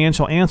The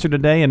Financial Answer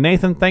today. And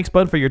Nathan, thanks,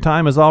 bud, for your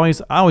time. As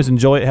always, I always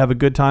enjoy it, have a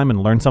good time,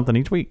 and learn something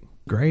each week.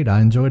 Great. I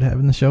enjoyed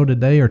having the show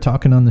today, or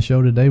talking on the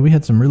show today. We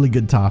had some really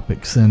good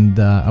topics, and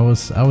I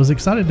was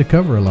excited to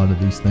cover a lot of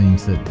these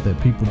things that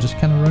people just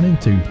kind of run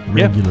into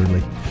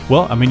regularly. Yeah.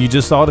 Well, I mean, you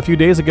just saw it a few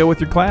days ago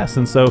with your class,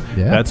 and so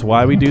that's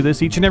why we do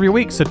this each and every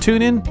week. So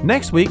tune in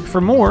next week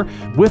for more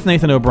with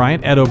Nathan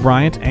O'Brien at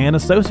O'Brien and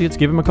Associates.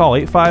 Give him a call,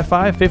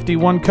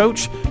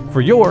 855-51-COACH,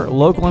 for your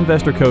local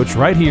investor coach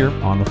right here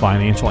on The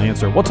Financial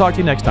Answer. We'll talk to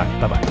you next time.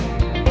 Bye-bye.